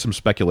initially some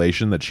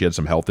speculation that she had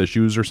some health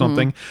issues or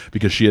something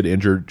because she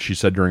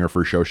said during her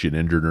first show she had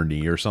injured her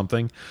knee or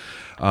something.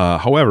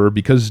 However,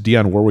 because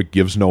Dionne Warwick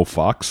gives no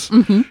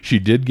fucks, she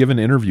did give an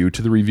interview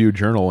to the Review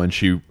Journal, and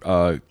she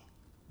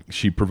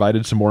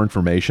provided some more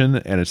information,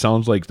 and it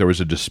sounds like there was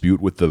a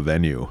dispute with the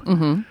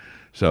venue.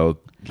 So,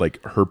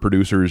 like, her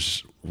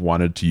producers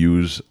wanted to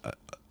use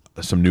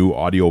some new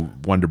audio,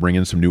 wanted to bring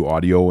in some new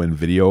audio and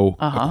video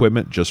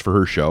equipment just for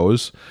her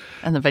shows.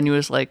 And the venue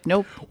is like,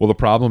 nope. Well, the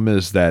problem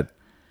is that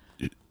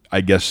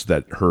I guess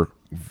that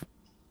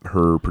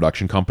her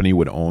production company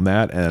would own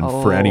that, and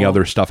for any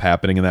other stuff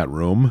happening in that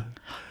room,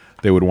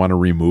 they would want to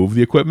remove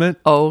the equipment.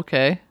 Oh,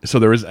 okay. So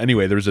there's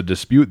a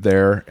dispute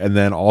there, and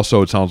then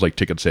also it sounds like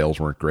ticket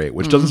sales weren't great,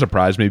 which doesn't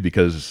surprise me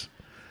because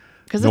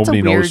it's a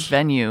weird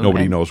venue.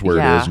 Nobody knows where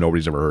it is.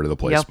 Nobody's ever heard of the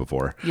place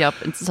before.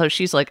 Yep. And so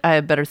she's like, I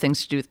have better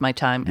things to do with my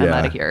time. I'm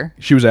out of here.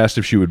 She was asked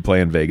if she would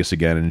play in Vegas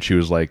again, and she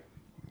was like,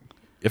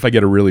 if I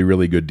get a really,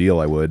 really good deal,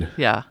 I would.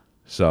 Yeah.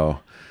 So,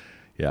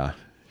 yeah.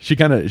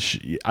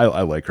 I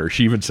like her.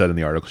 She even said in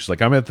the article, she's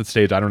like, I'm at the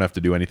stage, I don't have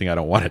to do anything I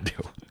don't want to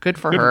do. Good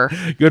for her.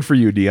 Good for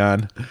you,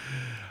 Dionne.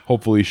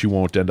 Hopefully she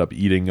won't end up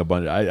eating a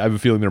bunch. I have a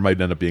feeling there might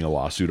end up being a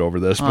lawsuit over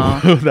this,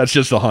 but that's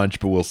just a hunch,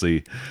 but we'll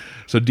see.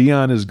 So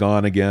Dionne is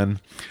gone again.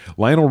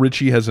 Lionel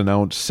Richie has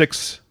announced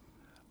 6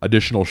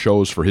 additional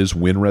shows for his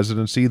Wynn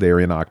residency. They're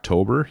in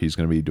October. He's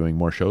going to be doing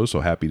more shows,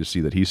 so happy to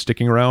see that he's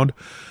sticking around.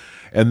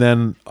 And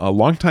then a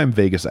longtime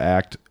Vegas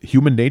act,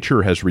 Human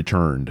Nature, has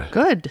returned.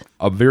 Good.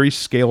 A very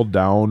scaled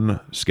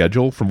down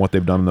schedule from what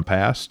they've done in the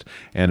past,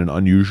 and an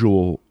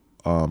unusual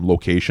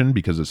location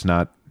because it's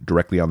not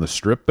directly on the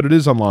Strip, but it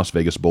is on Las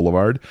Vegas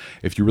Boulevard.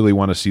 If you really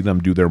want to see them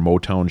do their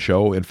Motown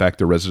show, in fact,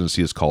 their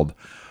residency is called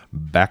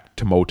Back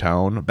to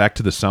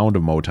the Sound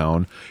of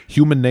Motown.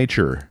 Human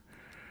Nature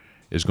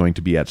is going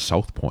to be at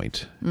South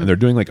Point, and they're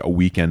doing like a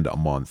weekend a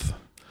month.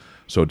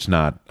 So it's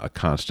not a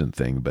constant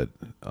thing, but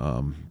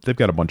they've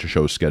got a bunch of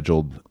shows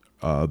scheduled.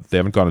 They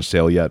haven't gone on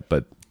sale yet,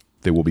 but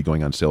they will be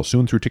going on sale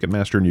soon through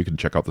Ticketmaster, and you can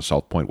check out the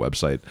South Point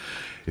website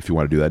if you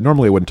want to do that.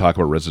 Normally, I wouldn't talk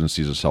about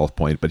residencies at South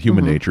Point, but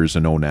Human Nature is a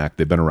known act.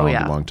 They've been around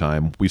a long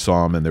time. We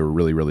saw them, and they were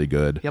really, really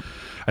good. Yep.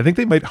 I think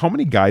they might. How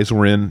many guys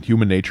were in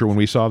Human Nature when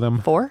we saw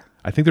them? 4?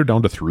 I think they're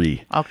down to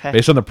 3. Okay.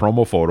 Based on the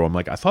promo photo, I'm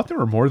like, I thought there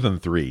were more than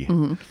 3.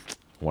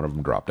 One of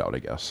them dropped out, I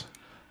guess.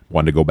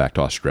 Wanted to go back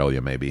to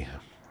Australia, maybe.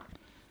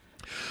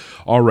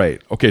 All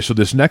right. Okay, so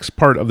this next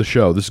part of the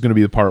show, this is going to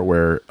be the part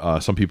where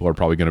some people are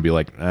probably going to be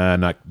like,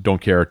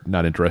 don't care,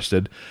 not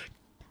interested.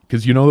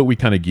 Because you know that we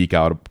kind of geek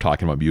out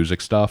talking about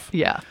music stuff.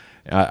 Yeah.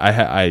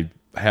 I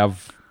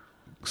have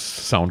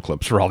sound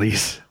clips for all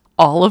these.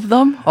 All of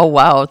them? Oh,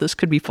 wow. This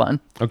could be fun.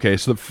 Okay,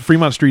 so the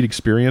Fremont Street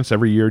Experience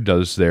every year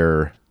does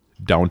their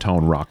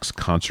Downtown Rocks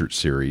concert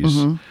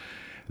series.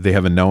 They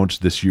have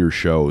announced this year's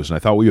shows, and I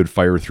thought we would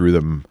fire through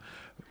them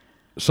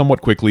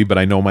somewhat quickly, but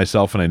I know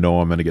myself, and I know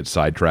I'm going to get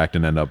sidetracked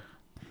and end up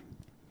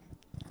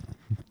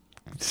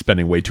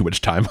spending way too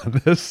much time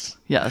on this.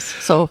 Yes.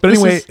 So, but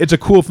anyway, it's a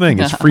cool thing.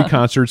 It's free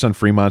concerts on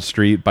Fremont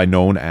Street by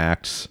known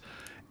acts,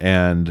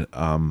 and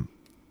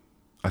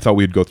I thought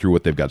we'd go through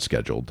what they've got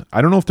scheduled.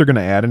 I don't know if they're going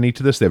to add any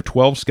to this. They have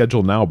 12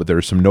 scheduled now, but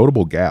there's some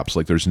notable gaps.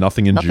 Like there's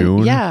nothing in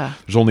June. Yeah.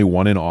 There's only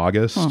one in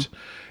August.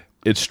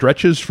 It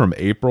stretches from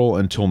April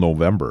until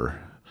November.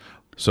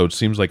 So it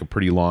seems like a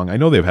pretty long. I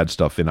know they've had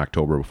stuff in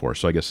October before,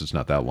 so I guess it's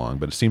not that long,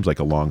 but it seems like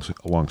a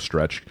long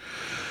stretch.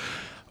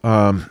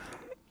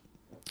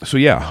 So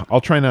yeah,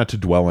 I'll try not to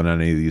dwell on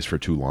any of these for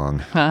too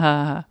long.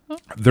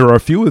 There are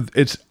a few.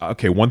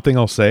 One thing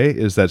I'll say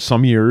is that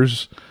some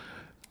years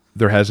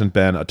there hasn't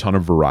been a ton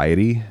of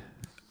variety.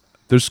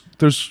 There's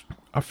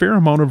a fair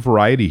amount of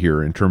variety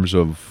here in terms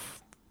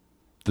of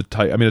the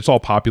type. I mean, it's all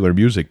popular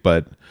music,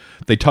 but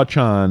they touch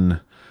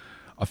on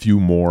a few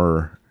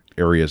more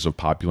areas of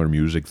popular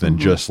music than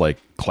just like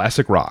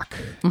classic rock,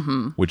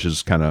 which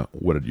is kind of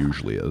what it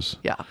usually is.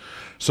 Yeah.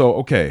 So,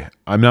 okay,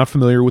 I'm not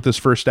familiar with this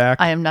first act.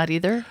 I am not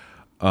either.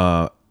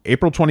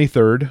 April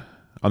 23rd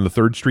on the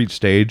 3rd Street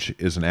stage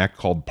is an act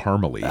called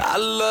Parmalee. I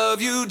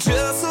love you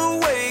just the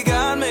way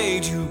God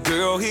made you,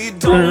 girl. He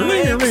don't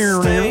make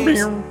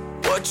mistakes.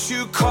 What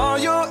you call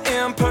your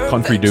imperfections,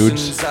 Country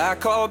dudes. I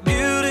call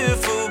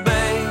beautiful,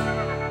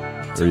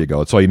 babe. There you go.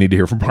 That's all you need to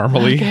hear from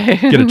Parmalee.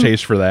 Okay. Get a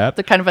taste for that.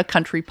 The kind of a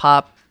country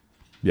pop.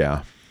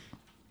 Yeah.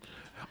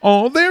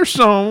 All their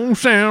songs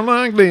sound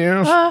like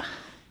this. All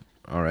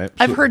right.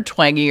 I've heard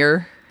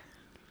twangier.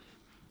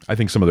 I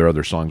think some of their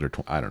other songs are,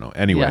 I don't know.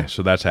 Anyway,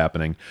 so that's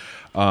happening.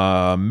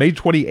 May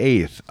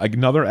 28th,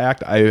 another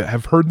act. I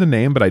have heard the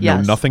name, but I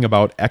know nothing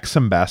about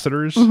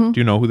Ex-Ambassadors. Do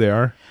you know who they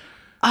are?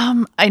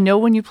 I know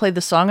when you play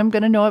the song, I'm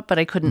going to know it, but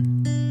I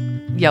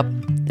couldn't. Yep.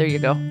 There you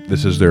go.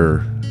 This is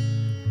their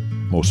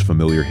most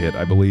familiar hit,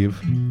 I believe.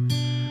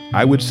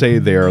 I would say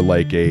they're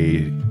like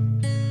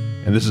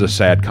and this is a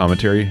sad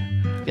commentary.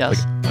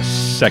 Yes. Like a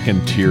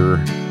second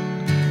tier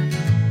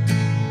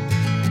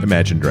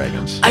Imagine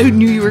Dragons. I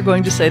knew you were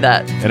going to say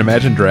that. And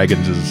Imagine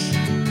Dragons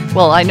is...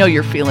 Well, I know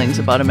your feelings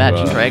about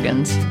Imagine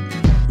Dragons.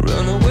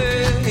 Run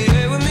away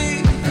with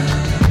me.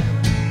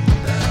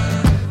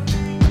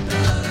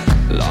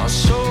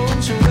 Lost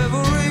souls you'll ever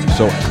reach.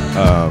 So,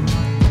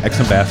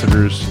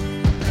 Ex-Ambassadors,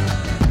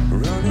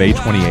 May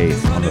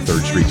 28th on the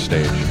 3rd Street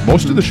stage.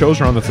 Most of the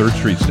shows are on the 3rd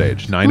Street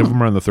stage. 9 of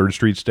them are on the 3rd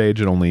Street stage,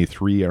 and only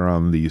 3 are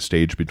on the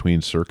stage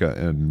between Circa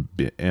and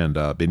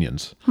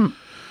Binions.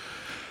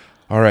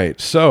 All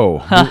right,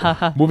 so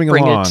moving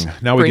along.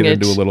 Now we get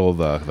into a little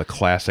of the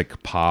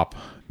classic pop.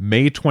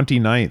 May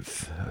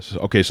 29th.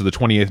 Okay, so the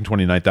 28th and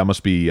 29th, that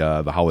must be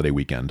the holiday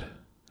weekend.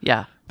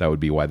 Yeah. That would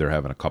be why they're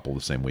having a couple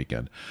the same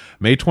weekend.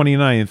 May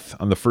 29th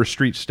on the 1st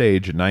Street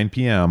stage at 9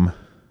 p.m.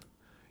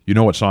 You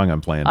know what song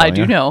I'm playing, don't I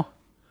do you? know.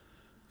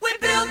 We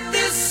built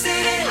this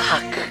city.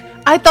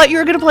 I thought you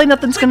were going to play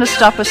Nothing's Gonna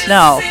Stop Us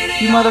Now.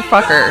 You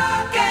motherfucker.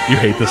 You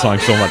hate this song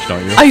so much,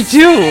 don't you? I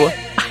do.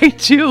 I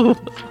do.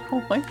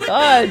 Oh my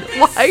God.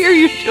 Why are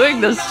you doing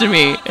this to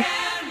me?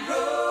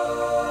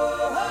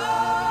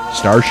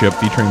 Starship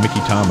featuring Mickey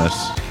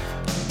Thomas.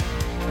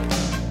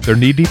 They're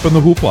knee deep in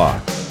the hoopla.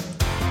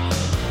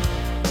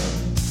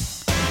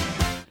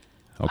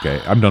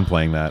 Okay, I'm done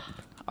playing that.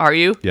 Are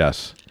you?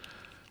 Yes.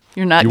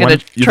 You're not going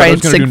to try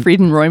and Siegfried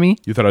and Roy me?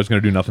 You thought I was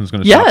going to do Nothing's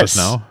Going to Stop Us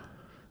Now?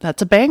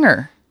 That's a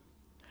banger.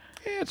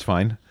 Yeah, it's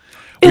fine.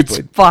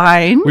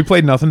 Fine. We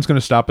played Nothing's Going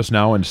to Stop Us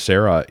Now and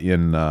Sarah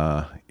in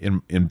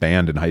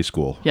band in high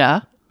school.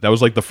 Yeah. That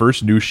was like the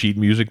first new sheet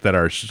music that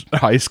our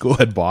high school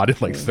had bought in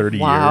like 30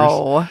 years.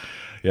 Wow.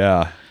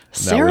 Yeah.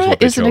 Sarah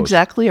isn't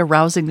exactly a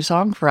rousing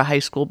song for a high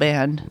school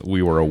band.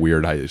 We were a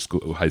weird high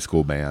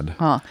school band.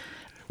 Huh.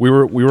 We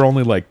were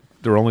only like,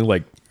 there were only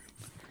like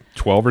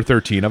 12 or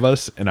 13 of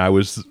us, and I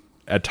was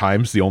at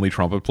times the only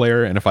trumpet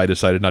player, and if I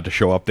decided not to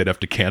show up, they'd have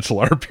to cancel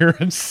our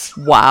appearance.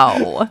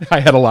 Wow. I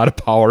had a lot of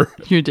power.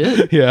 You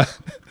did? Yeah.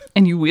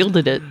 And you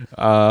wielded it.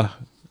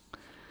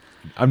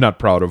 I'm not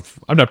proud of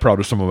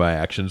some of my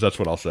actions. That's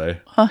what I'll say.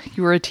 Huh,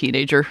 you were a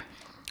teenager.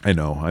 I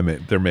know.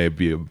 There may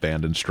be a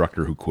band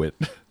instructor who quit.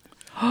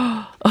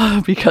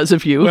 Because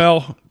of you.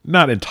 Well,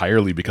 not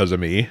entirely because of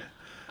me.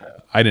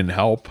 I didn't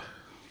help.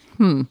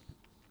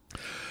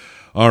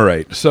 All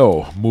right,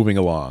 so moving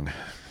along.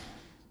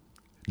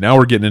 Now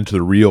we're getting into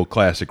the real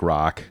classic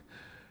rock.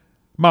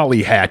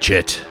 Molly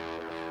Hatchet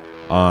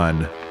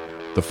on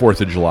the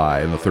 4th of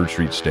July in the 3rd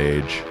Street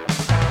stage.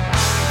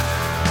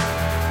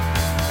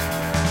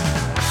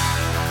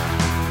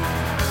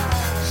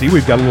 See,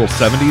 we've got a little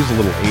 70s, a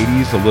little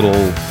 80s, a little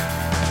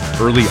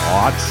early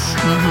aughts.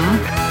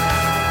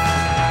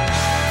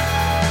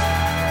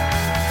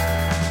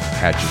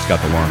 Hatchet's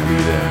got the long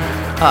lead in.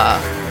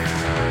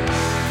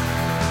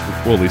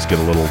 We'll at least get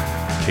a little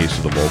taste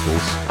of the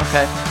vocals.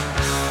 Okay.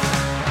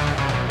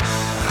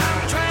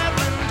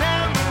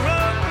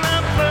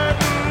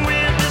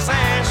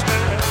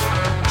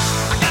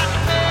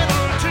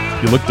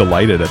 You look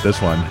delighted at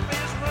this one.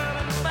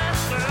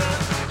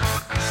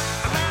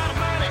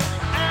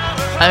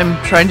 I'm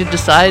trying to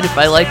decide if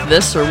I like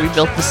this or We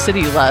Built the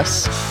City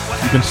less.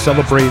 You can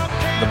celebrate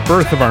the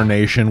birth of our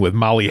nation with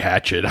Molly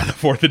Hatchet on the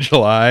 4th of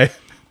July.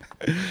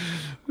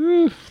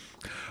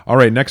 All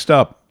right, next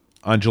up.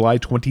 On July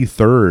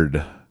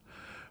 23rd,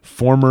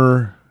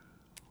 former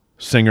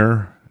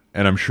singer,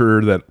 and I'm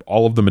sure that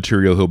all of the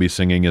material he'll be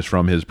singing is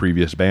from his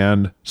previous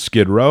band,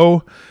 Skid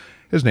Row.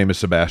 His name is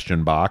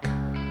Sebastian Bach.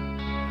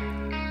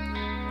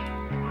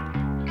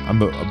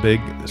 I'm a big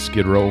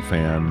Skid Row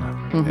fan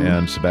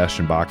and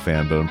Sebastian Bach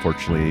fan, but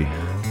unfortunately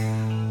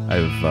I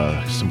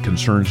have some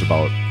concerns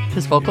about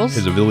his vocals?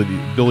 His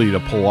ability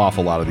to pull off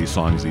a lot of these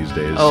songs these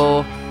days.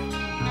 Oh,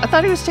 I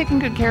thought he was taking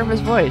good care of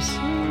his voice.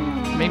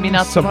 Maybe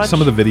not so much.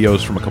 Some of the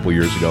videos from a couple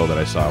years ago that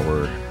I saw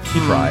were he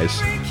tries.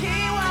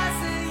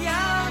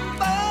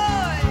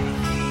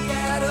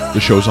 The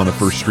show's on the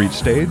 1st Street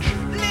stage.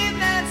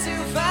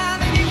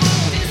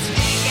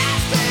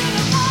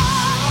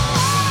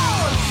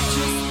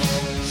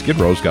 Skid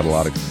Row's got a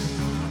lot of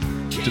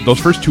those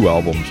first 2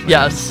 albums. Man.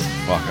 Yes.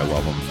 Fuck, I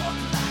love them.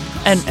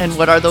 And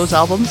what are those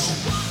albums?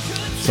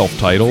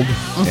 Self-titled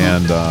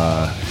and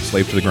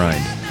Slave to the Grind.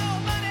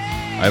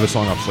 I have a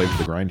song off Slave to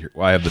the Grind here.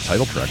 Well, I have the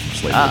title track from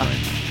Slave to the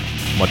Grind.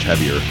 Much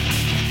heavier.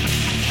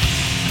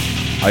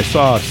 I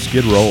saw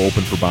Skid Row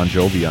open for Bon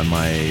Jovi on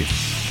my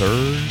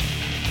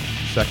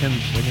second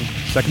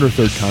or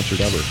third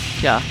concert ever.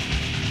 Yeah.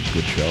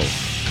 Good show.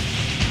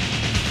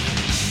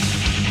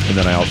 And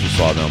then I also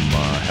saw them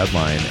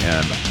headline,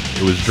 and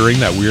it was during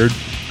that weird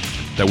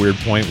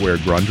point where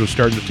grunge was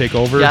starting to take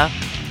over. Yeah.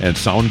 And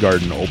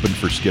Soundgarden opened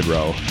for Skid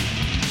Row.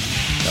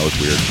 That was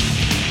weird.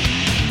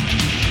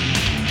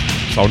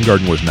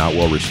 Soundgarden was not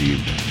well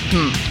received.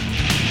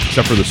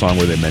 Except for the song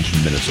where they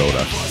mentioned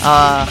Minnesota.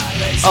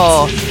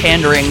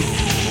 Pandering.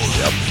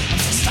 Yep.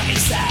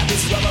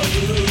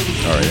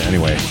 All right,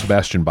 anyway,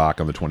 Sebastian Bach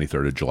on the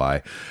 23rd of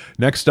July.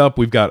 Next up,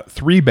 we've got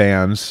 3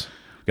 bands.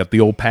 We've got the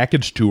old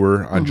package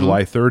tour on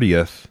July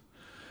 30th.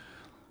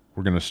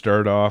 We're going to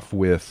start off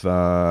with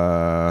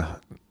Alien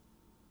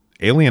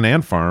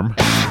Ant Farm.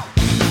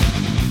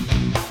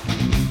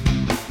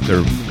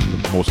 Their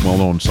most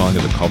well-known song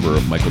is a cover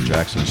of Michael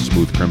Jackson's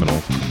Smooth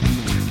Criminal.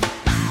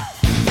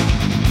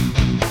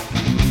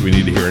 Do we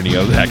need to hear any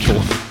of the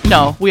actual?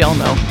 No, we all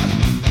know.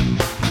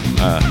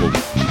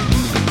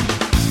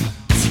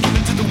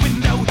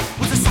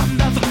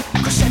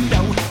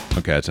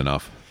 Okay, that's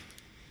enough.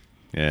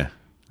 Yeah,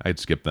 I'd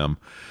skip them.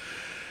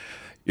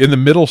 In the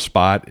middle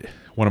spot,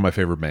 one of my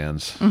favorite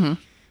bands.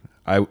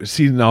 I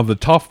see. Now the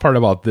tough part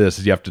about this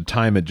is you have to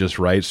time it just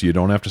right, so you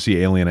don't have to see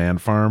Alien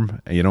Ant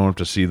Farm, and you don't have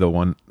to see the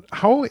one.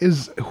 How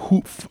is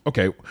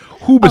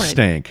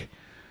Hoobastank? Right.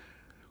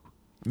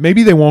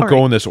 Maybe they won't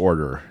go in this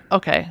order.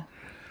 Okay.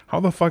 How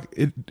the fuck?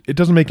 It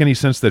doesn't make any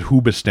sense that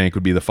Hoobastank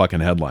would be the fucking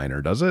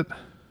headliner, does it?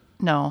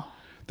 No.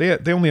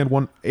 They only had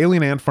one.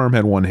 Alien Ant Farm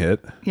had 1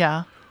 hit.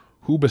 Yeah.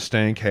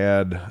 Hoobastank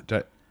had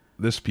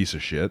this piece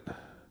of shit.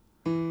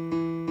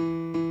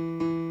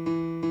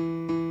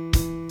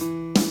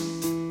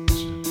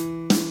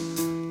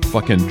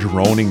 Fucking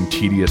droning,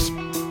 tedious.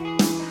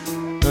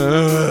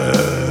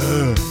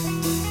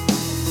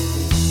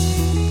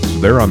 So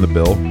they're on the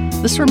bill.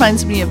 This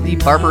reminds me of the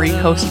Barbary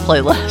Coast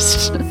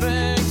playlist.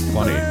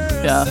 Funny.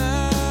 Yeah.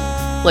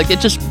 Like, it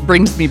just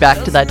brings me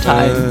back to that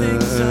time.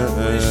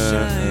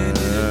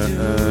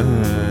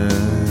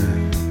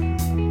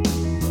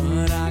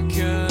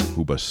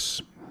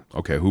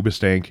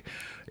 Hoobastank,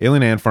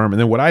 Alien Ant Farm, and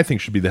then what I think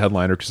should be the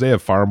headliner, because they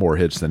have far more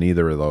hits than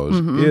either of those,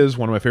 is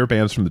one of my favorite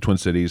bands from the Twin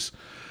Cities,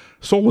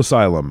 Soul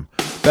Asylum.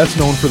 Best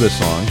known for this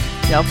song.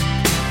 Yep.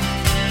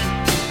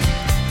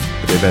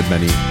 But they had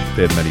many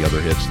other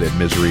hits. They had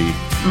Misery.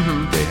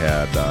 They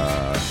had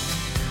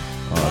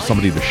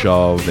Somebody to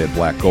Shove. They had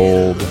Black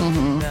Gold.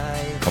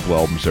 A couple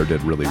albums there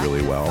did really,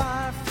 really well.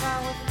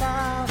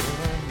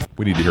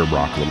 We need to hear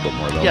rock a little bit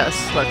more, though. Yes,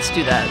 let's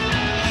do that.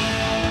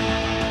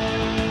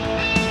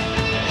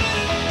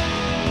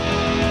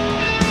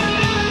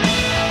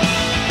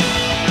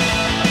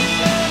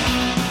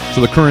 So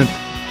the current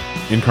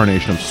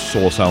incarnation of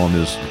Soul Asylum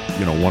is,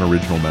 one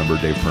original member,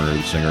 Dave Turner,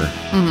 the singer,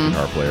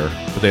 guitar player.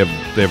 But they have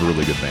a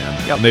really good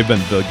band. Yep.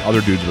 And the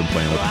other dudes have been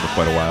playing with them for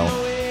quite a while.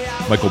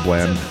 Michael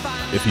Bland,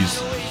 if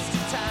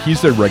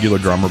he's their regular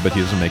drummer, but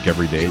he doesn't make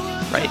every date.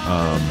 Right.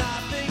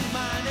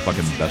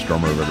 Fucking best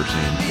drummer I've ever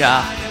seen.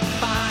 Yeah.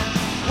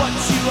 What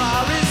you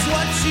are is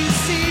what you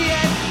see,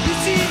 and you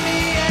see me,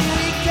 and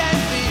we can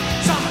be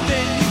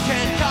something you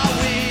can call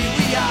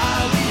we are.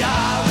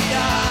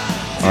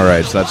 All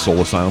right, so that's Soul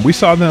Asylum. We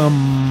saw them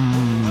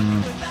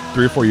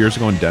 3 or 4 years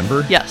ago in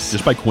Denver. Yes.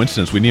 Just by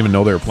coincidence. We didn't even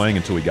know they were playing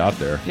until we got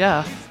there.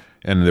 Yeah.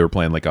 And they were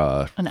playing like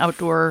an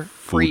outdoor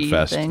food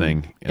fest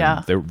thing. And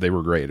yeah. They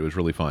were great. It was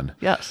really fun.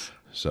 Yes.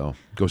 So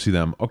go see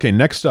them. Okay,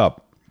 next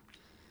up,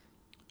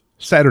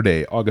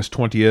 Saturday, August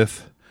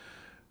 20th,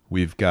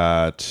 we've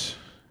got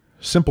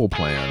Simple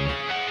Plan.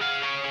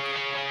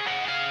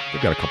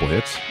 They've got a couple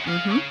hits.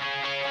 Mm-hmm.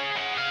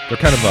 They're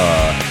kind of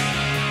a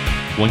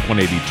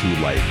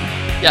Blink-182 light.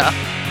 Yeah.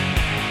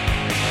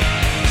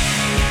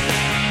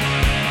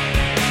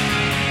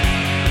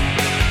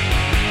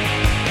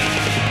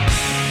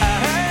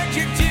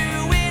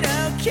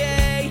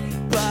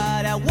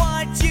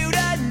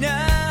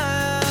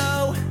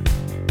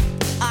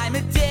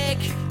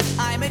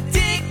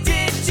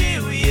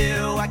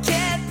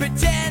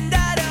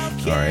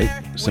 All right,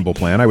 Simple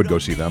Plan. I would go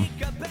see them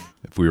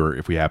if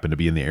we happen to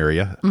be in the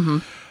area. Mm-hmm.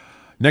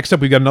 Next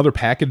up, we got another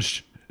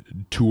package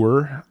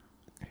tour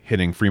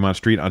hitting Fremont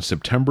Street on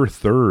September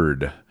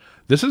 3rd.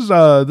 This is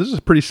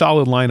a pretty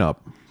solid lineup.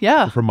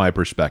 Yeah. From my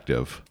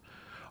perspective,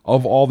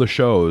 of all the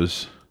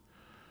shows,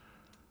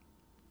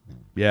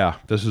 yeah,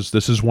 this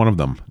is one of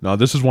them. Now,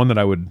 this is one that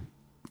I'd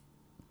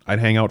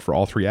hang out for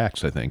all 3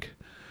 acts, I think.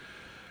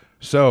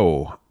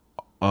 So,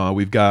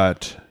 we've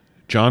got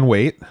John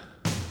Waite.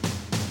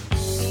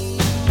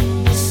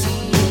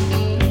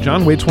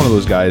 John Waite's one of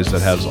those guys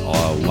that has a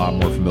lot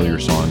more familiar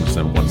songs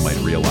than one might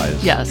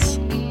realize. Yes.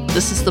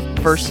 This is the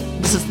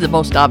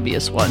most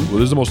obvious one. Well,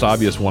 this is the most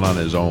obvious one on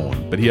his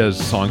own, but he has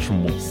songs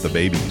from the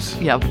Babies.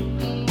 Yep.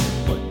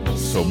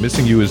 So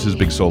Missing You is his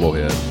big solo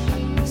hit. I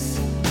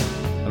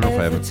don't know if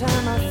I haven't. Every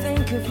time I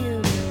think of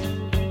you,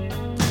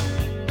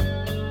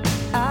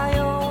 I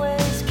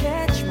always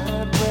catch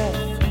my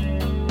breath.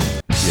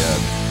 Yeah.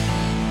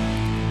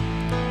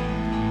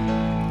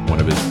 One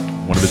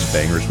of his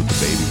bangers with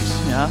the Babies.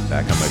 Yeah.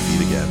 Back on My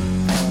Feet Again.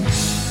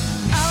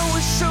 I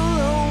was so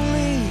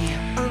lonely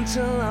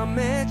until I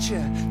met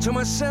you. Told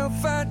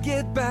myself I'd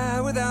get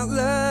by without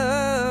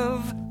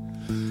love.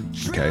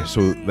 Okay, so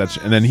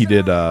and then he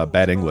did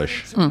Bad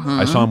English. Mm-hmm.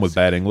 I saw him with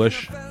Bad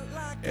English.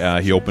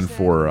 They opened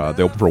for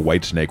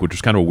Whitesnake, which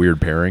was kind of a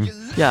weird pairing.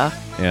 Yeah.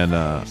 And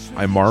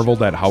I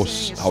marveled at how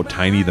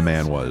tiny the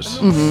man was.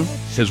 Mm-hmm.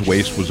 His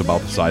waist was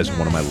about the size of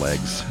one of my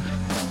legs.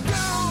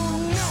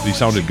 He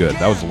sounded good.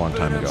 That was a long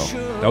time ago.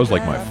 That was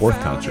like my 4th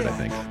concert, I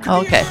think. Oh,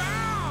 okay.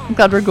 I'm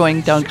glad we're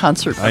going down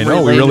concert. I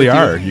know, we really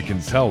are. You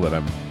can tell that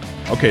I'm...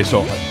 Okay,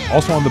 so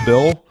also on the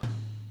bill,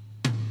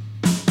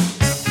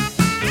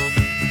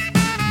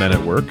 Men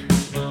at Work.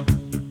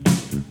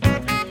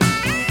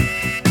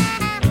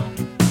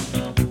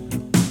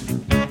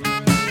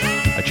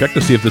 I checked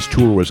to see if this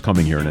tour was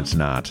coming here, and it's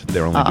not.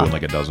 They're only doing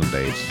like a dozen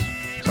dates.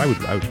 So I would,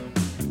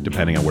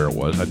 depending on where it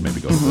was, I'd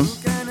maybe go to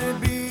this.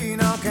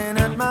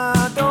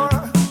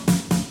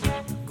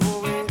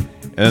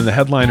 And then the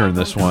headliner in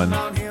this one,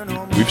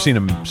 we've seen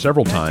him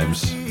several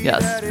times.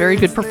 Yes, very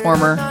good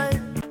performer.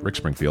 Rick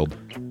Springfield.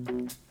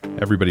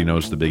 Everybody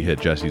knows the big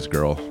hit Jesse's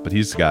Girl, but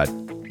he's got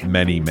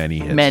many, many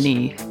hits.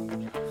 Many.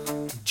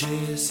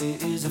 Jesse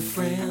is a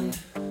friend.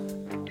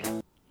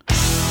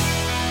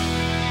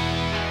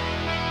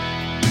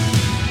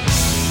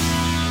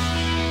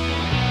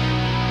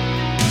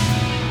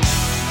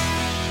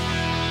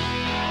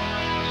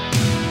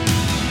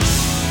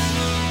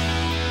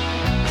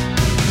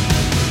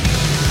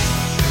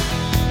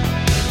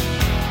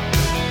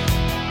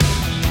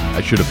 I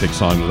should have picked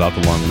songs without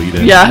the long lead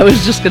in. Yeah, I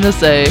was just gonna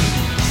say. I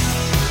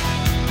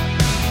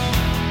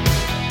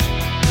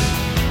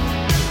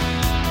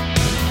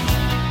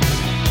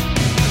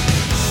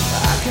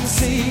can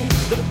see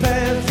the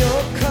path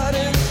you're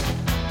cutting.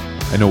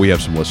 I know we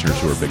have some listeners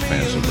who are big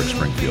fans of Rick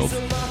Springfield.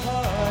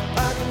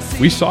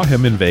 We saw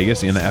him in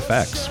Vegas in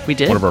FX. We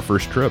did. One of our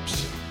first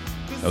trips.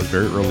 That was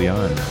very early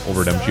on,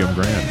 over at MGM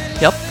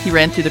Grand. Yep, he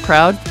ran through the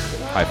crowd.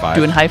 High five.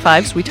 Doing high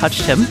fives. We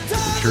touched him. We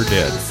sure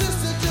did.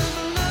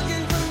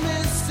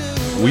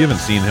 We haven't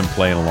seen him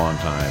play in a long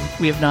time.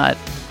 We have not.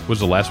 Was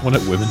the last one at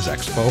Women's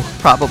Expo?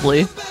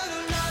 Probably.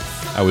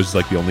 I was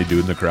like the only dude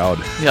in the crowd.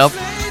 Yep.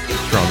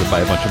 Surrounded by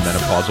a bunch of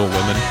menopausal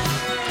women.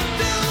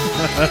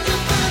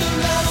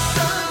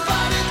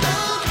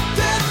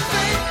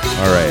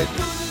 All right.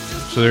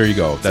 So there you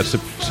go. That's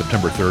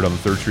September 3rd on the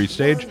 3rd Street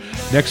stage.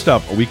 Next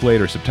up, a week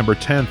later, September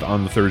 10th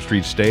on the 3rd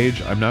Street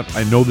stage. I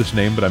know this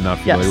name, but I'm not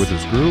familiar with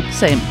this group.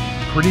 Same.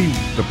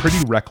 The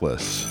Pretty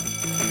Reckless.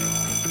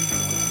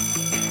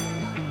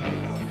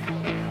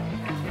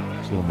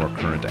 It's a little more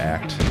current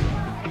act.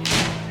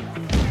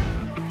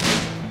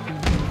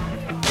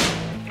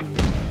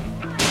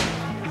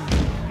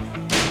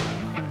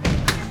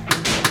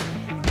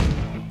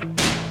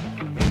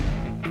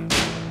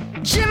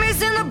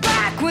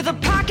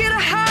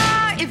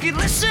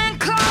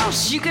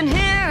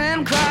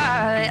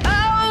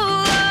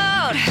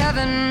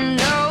 heaven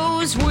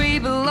knows we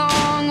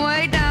belong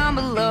way down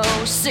below.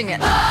 Sing it.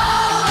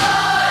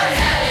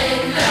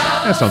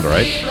 That sounds all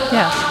right.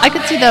 Yeah, I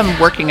could see them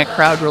working a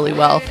crowd really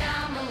well.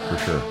 For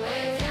sure.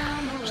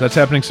 So that's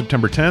happening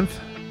September 10th.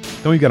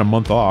 Then we got a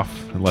month off,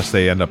 unless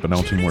they end up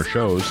announcing more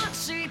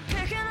shows.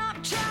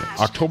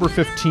 October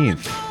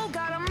 15th,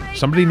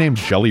 somebody named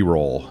Jelly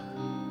Roll.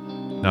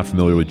 Not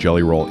familiar with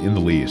Jelly Roll in the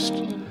least.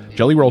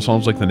 Jelly Roll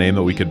sounds like the name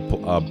that we could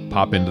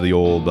pop into the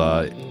old...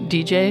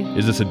 DJ?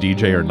 Is this a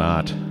DJ or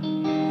not?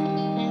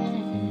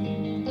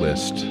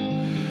 List.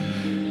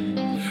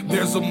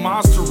 There's a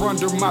monster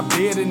under my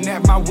bed, and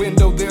at my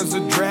window there's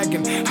a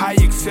dragon. I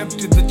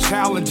accepted the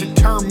challenge and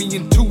turned me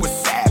into a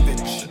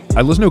savage.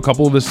 I listened to a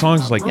couple of his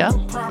songs, like, yeah,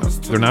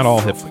 they're not all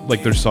hip.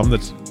 Like, there's some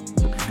that's...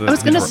 I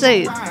was going to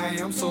say,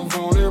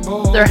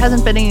 there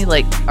hasn't been any,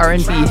 like,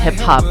 R&B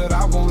hip-hop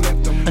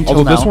until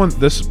Although now.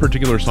 this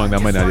particular song,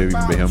 that might not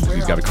even be him, because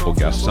he's got a couple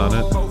guests on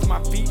it.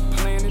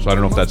 So I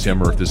don't know if that's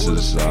him or if this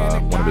is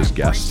one of his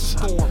guests.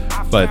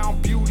 But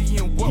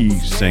he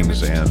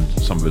sings, and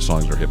some of his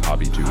songs are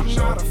hip-hoppy too.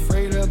 So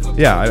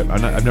yeah,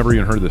 I've never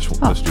even heard this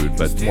dude,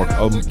 but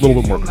a little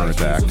bit more current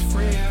act.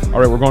 All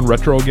right, we're going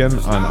retro again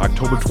on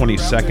October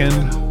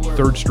 22nd,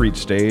 3rd Street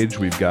Stage.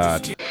 We've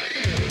got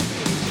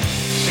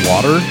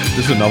Slaughter.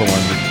 This is another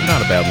one.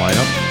 Not a bad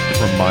lineup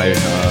from my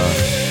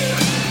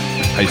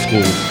high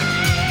school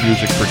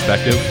music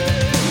perspective.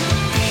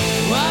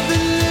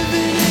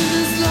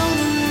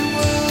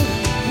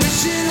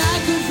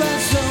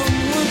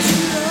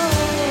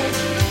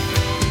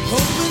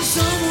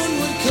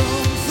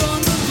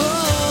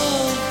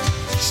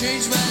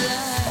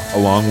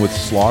 Along with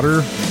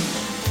Slaughter,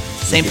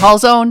 St.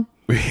 Paul's Own.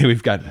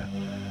 We've got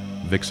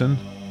Vixen.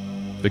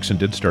 Vixen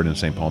did start in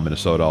St. Paul,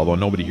 Minnesota, although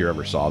nobody here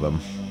ever saw them.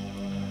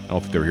 I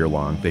don't think they were here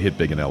long. They hit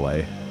big in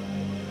LA.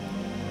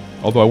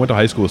 Although I went to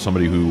high school with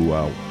somebody who,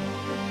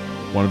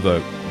 one of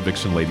the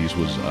Vixen ladies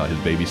was his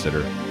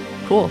babysitter.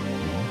 Cool.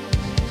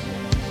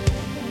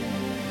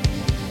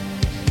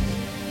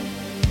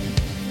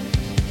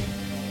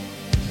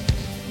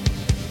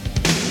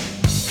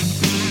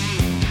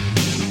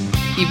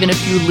 Even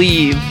if you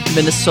leave,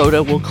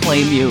 Minnesota will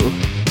claim you.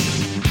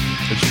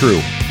 It's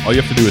true. All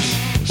you have to do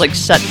is... like,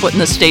 set foot in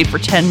the state for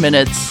 10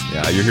 minutes.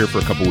 Yeah, you're here for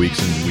a couple weeks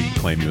and we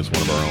claim you as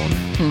one of our own.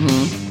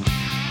 Mm-hmm.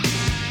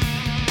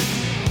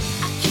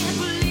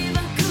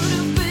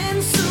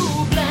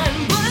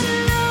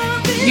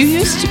 You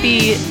used to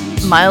be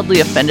mildly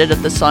offended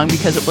at the song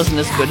because it wasn't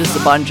as good as the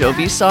Bon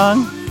Jovi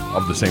song.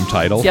 Of the same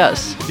title?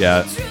 Yes.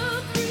 Yeah.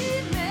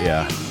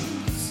 Yeah.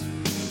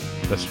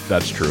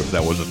 That's true.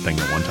 That was a thing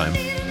at one time.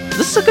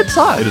 This is a good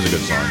song. It is a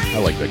good song. I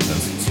like Vixen.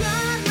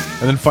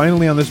 And then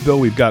finally on this bill,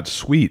 we've got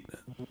Sweet.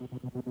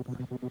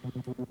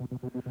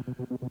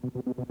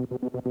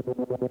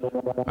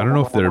 I don't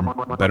know if they're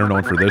better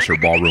known for this or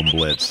Ballroom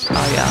Blitz. Oh,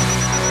 yeah.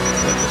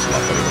 I like this a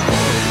lot better than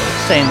Ballroom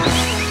Blitz.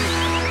 Same.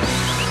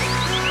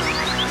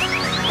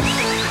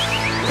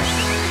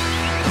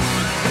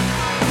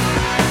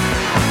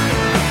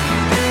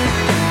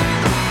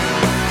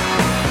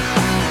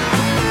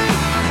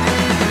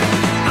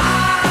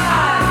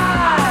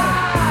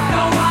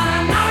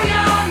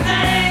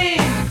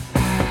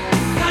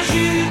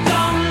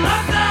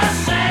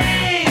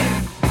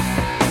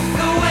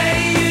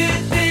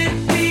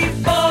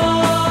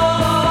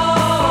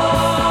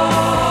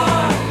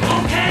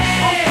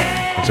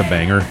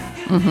 Banger,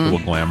 a little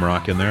glam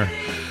rock in there.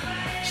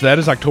 So that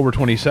is October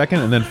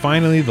 22nd, and then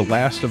finally the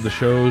last of the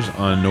shows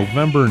on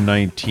November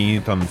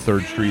 19th on the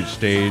 3rd Street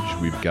Stage.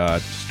 We've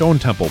got Stone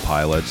Temple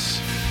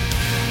Pilots.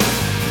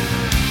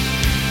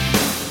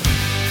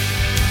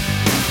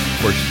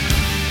 Of course,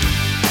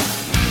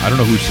 I don't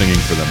know who's singing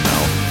for them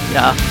now.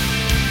 Yeah,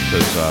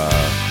 because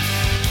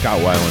Scott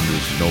Weiland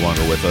is no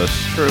longer with us.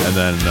 True. And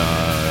then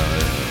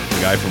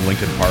the guy from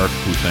Linkin Park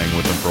who sang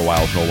with them for a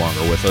while is no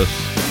longer with us.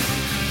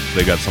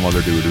 They got some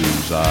other dude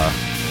who's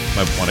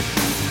might want to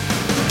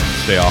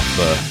stay off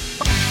the,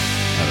 I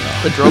don't know,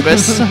 the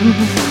Drogas.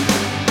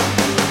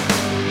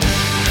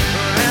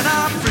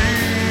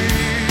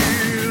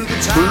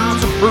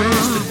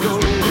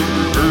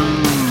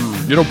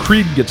 You know,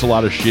 Creed gets a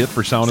lot of shit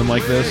for sounding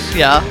like this.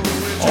 Yeah.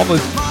 All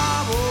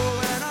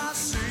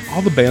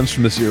the bands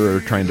from this era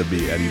are trying to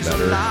be Eddie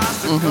Vedder.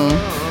 Mm-hmm.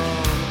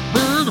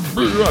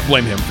 I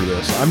blame him for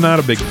this. I'm not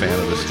a big fan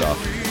of this stuff.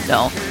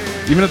 No.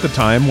 Even at the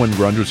time when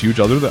grunge was huge,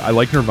 I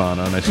like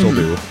Nirvana, and I still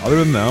do. Other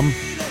than them,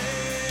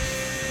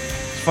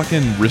 it's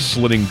fucking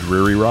wrist-slitting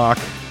dreary rock.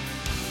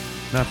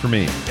 Not for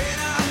me.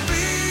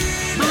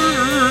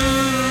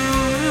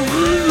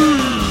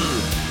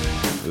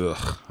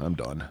 Ugh, I'm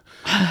done.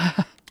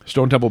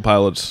 Stone Temple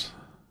Pilots,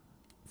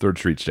 3rd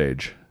Street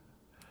Stage,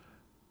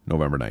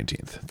 November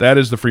 19th. That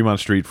is the Fremont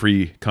Street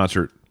free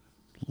concert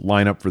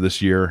lineup for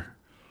this year.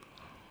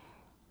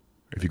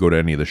 If you go to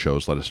any of the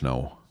shows, let us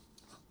know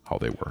how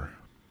they were.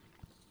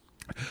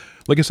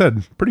 Like I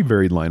said, pretty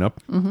varied lineup.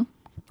 Mm-hmm.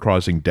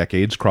 Crossing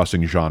decades,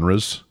 crossing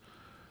genres.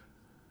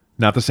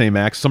 Not the same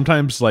acts.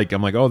 Sometimes, like,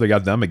 I'm like, oh, they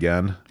got them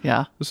again.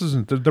 Yeah. This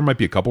isn't. There might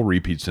be a couple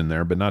repeats in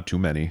there, but not too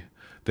many.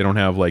 They don't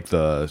have like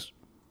the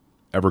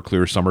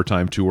Everclear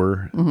summertime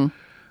tour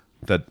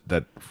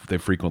that they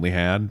frequently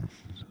had.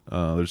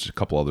 There's a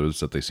couple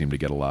others that they seem to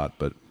get a lot,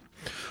 but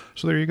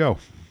so there you go.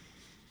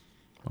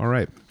 All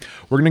right,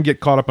 we're gonna get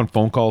caught up on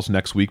phone calls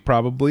next week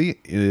probably,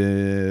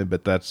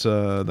 but that's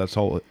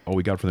all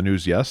we got for the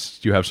news. Yes,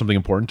 do you have something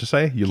important to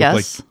say? You look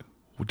like,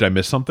 did I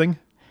miss something?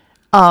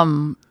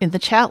 In the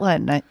chat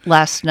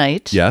last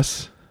night,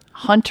 yes,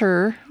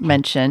 Hunter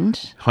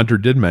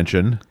did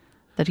mention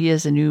that he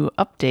has a new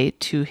update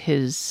to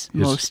his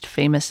most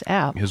famous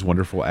app. His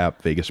wonderful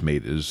app, Vegas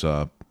Mate, is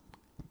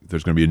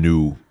there's going to be a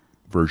new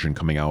version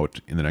coming out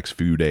in the next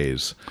few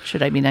days.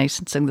 Should I be nice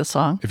and sing the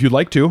song? If you'd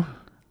like to.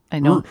 I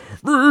know.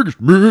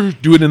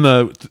 Do it in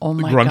the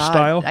grunge God,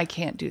 style. I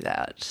can't do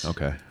that.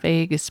 Okay.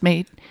 Vegas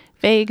Mate,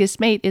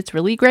 it's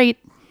really great.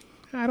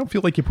 I don't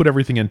feel like you put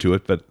everything into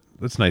it, but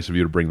that's nice of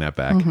you to bring that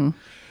back.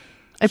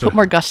 I put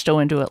more gusto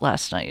into it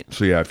last night.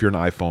 So yeah, if you're an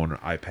iPhone or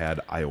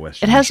iPad,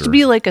 iOS it has to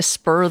be like a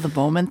spur of the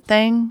moment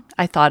thing.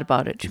 I thought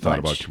about it too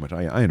much.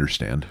 I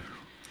understand.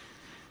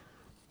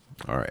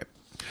 All right.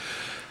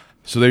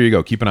 So there you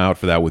go. Keep an eye out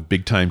for that with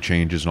big time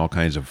changes and all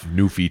kinds of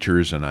new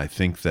features. And I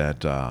think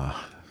that I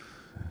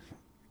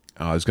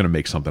was going to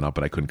make something up,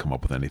 but I couldn't come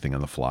up with anything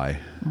on the fly.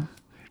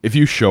 If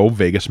you show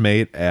Vegas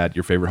Mate at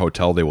your favorite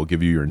hotel, they will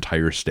give you your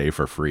entire stay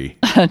for free.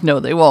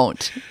 No, they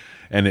won't.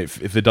 And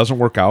if it doesn't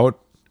work out,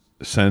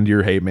 send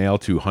your hate mail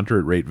to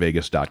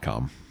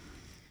hunter@ratevegas.com.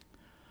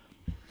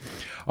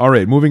 All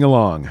right, moving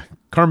along.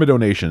 Karma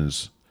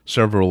donations.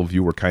 Several of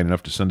you were kind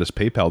enough to send us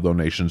PayPal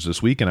donations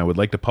this week, and I would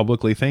like to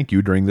publicly thank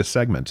you during this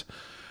segment.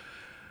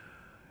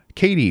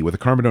 Katie with a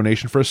Karma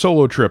donation for a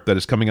solo trip that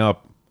is coming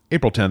up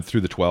April 10th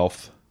through the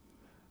 12th.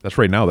 That's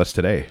right now. That's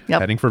today.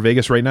 Yep. Heading for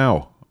Vegas right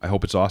now. I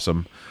hope it's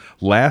awesome.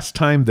 Last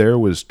time there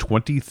was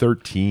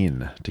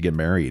 2013 to get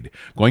married.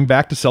 Going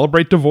back to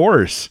celebrate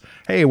divorce.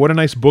 Hey, what a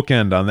nice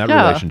bookend on that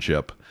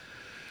relationship.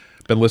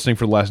 Been listening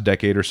for the last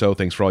decade or so.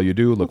 Thanks for all you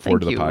do. Look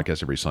forward to the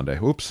podcast every Sunday.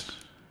 Oops.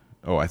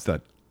 Oh, I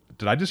thought...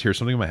 Did I just hear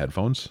something in my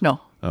headphones?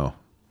 No. Oh.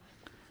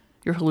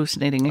 You're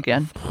hallucinating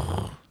again.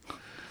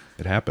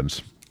 It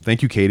happens.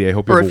 Thank you, Katie. I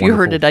hope you or have if you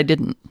heard it, I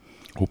didn't.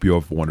 Hope you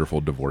have a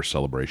wonderful divorce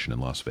celebration in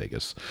Las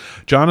Vegas.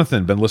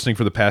 Jonathan, been listening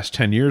for the past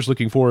 10 years.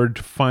 Looking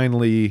to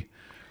finally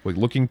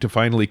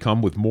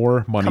come with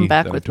more money. Come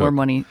back with more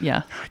money.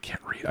 Yeah. I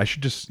can't read.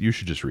 You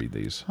should just read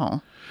these.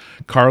 Oh.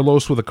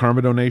 Carlos with a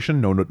Karma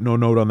donation. No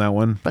note on that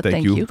one. But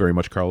thank you very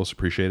much, Carlos.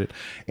 Appreciate it.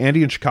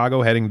 Andy in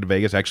Chicago heading to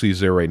Vegas. Actually, he's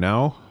there right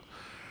now.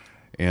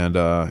 And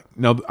now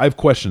I have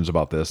questions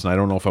about this, and I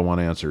don't know if I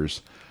want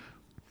answers.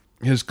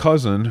 His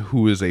cousin,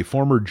 who is a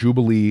former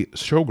Jubilee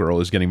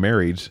showgirl, is getting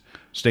married,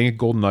 staying at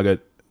Golden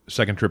Nugget,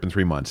 second trip in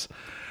 3 months.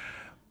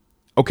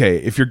 Okay,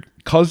 if your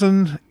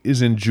cousin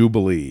is in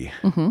Jubilee,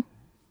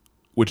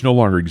 which no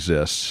longer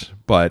exists,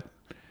 but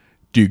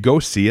do you go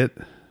see it?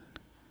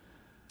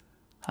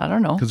 I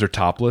don't know. Because they're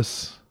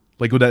topless?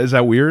 Like, is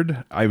that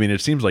weird? I mean,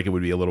 it seems like it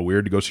would be a little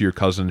weird to go see your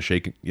cousin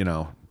shaking,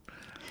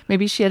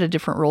 Maybe she had a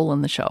different role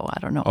in the show. I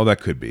don't know. Oh, that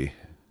could be.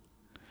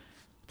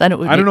 Then it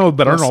would. I don't know,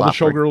 but aren't all the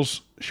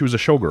showgirls? She was a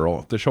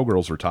showgirl. The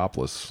showgirls were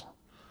topless.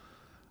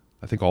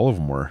 I think all of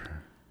them were.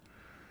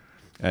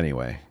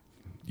 Anyway,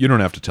 you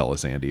don't have to tell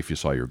us, Andy, if you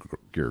saw your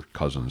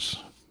cousin's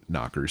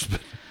knockers.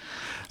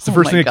 It's the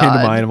first thing that came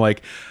to mind. I'm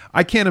like,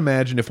 I can't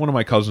imagine if one of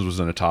my cousins was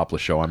in a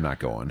topless show. I'm not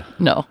going.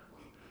 No.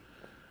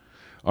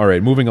 All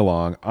right, moving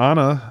along.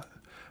 Anna,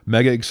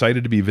 mega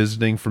excited to be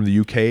visiting from the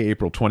UK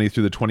April 20th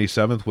through the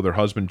 27th with her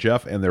husband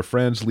Jeff and their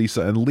friends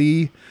Lisa and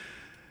Lee.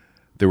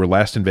 They were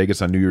last in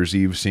Vegas on New Year's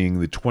Eve, seeing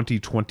the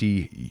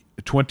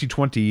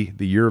 2020,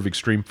 the year of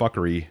extreme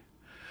fuckery,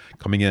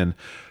 coming in,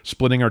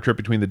 splitting our trip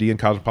between the D and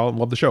Cosmopolitan.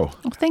 Love the show.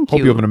 Oh, thank you.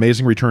 Hope you have an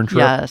amazing return trip.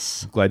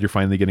 Yes. Glad you're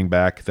finally getting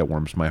back. That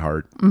warms my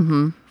heart.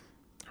 Mm-hmm.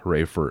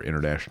 Hooray for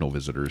international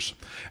visitors.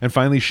 And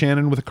finally,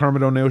 Shannon with a Karma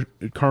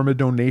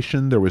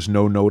donation. There was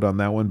no note on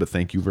that one, but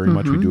thank you very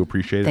much. We do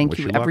appreciate it. Thank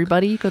you,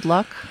 everybody. Good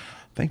luck.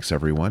 Thanks,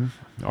 everyone.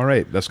 All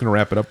right, that's going to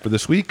wrap it up for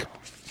this week.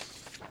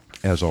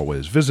 As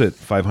always, visit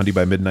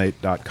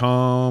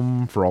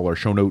 500bymidnight.com for all our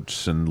show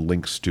notes and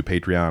links to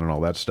Patreon and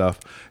all that stuff.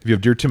 If you have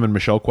Dear Tim and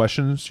Michelle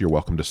questions, you're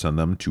welcome to send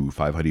them to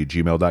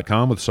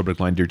 500@gmail.com with the subject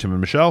line Dear Tim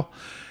and Michelle.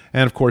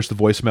 And, of course, the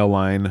voicemail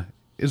line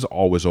is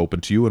always open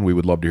to you, and we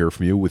would love to hear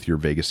from you with your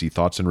Vegas-y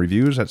thoughts and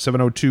reviews at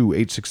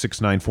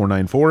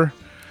 702-866-9494.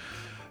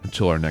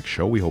 Until our next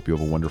show, we hope you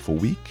have a wonderful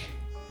week,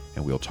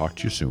 and we'll talk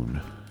to you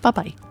soon.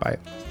 Bye-bye. Bye.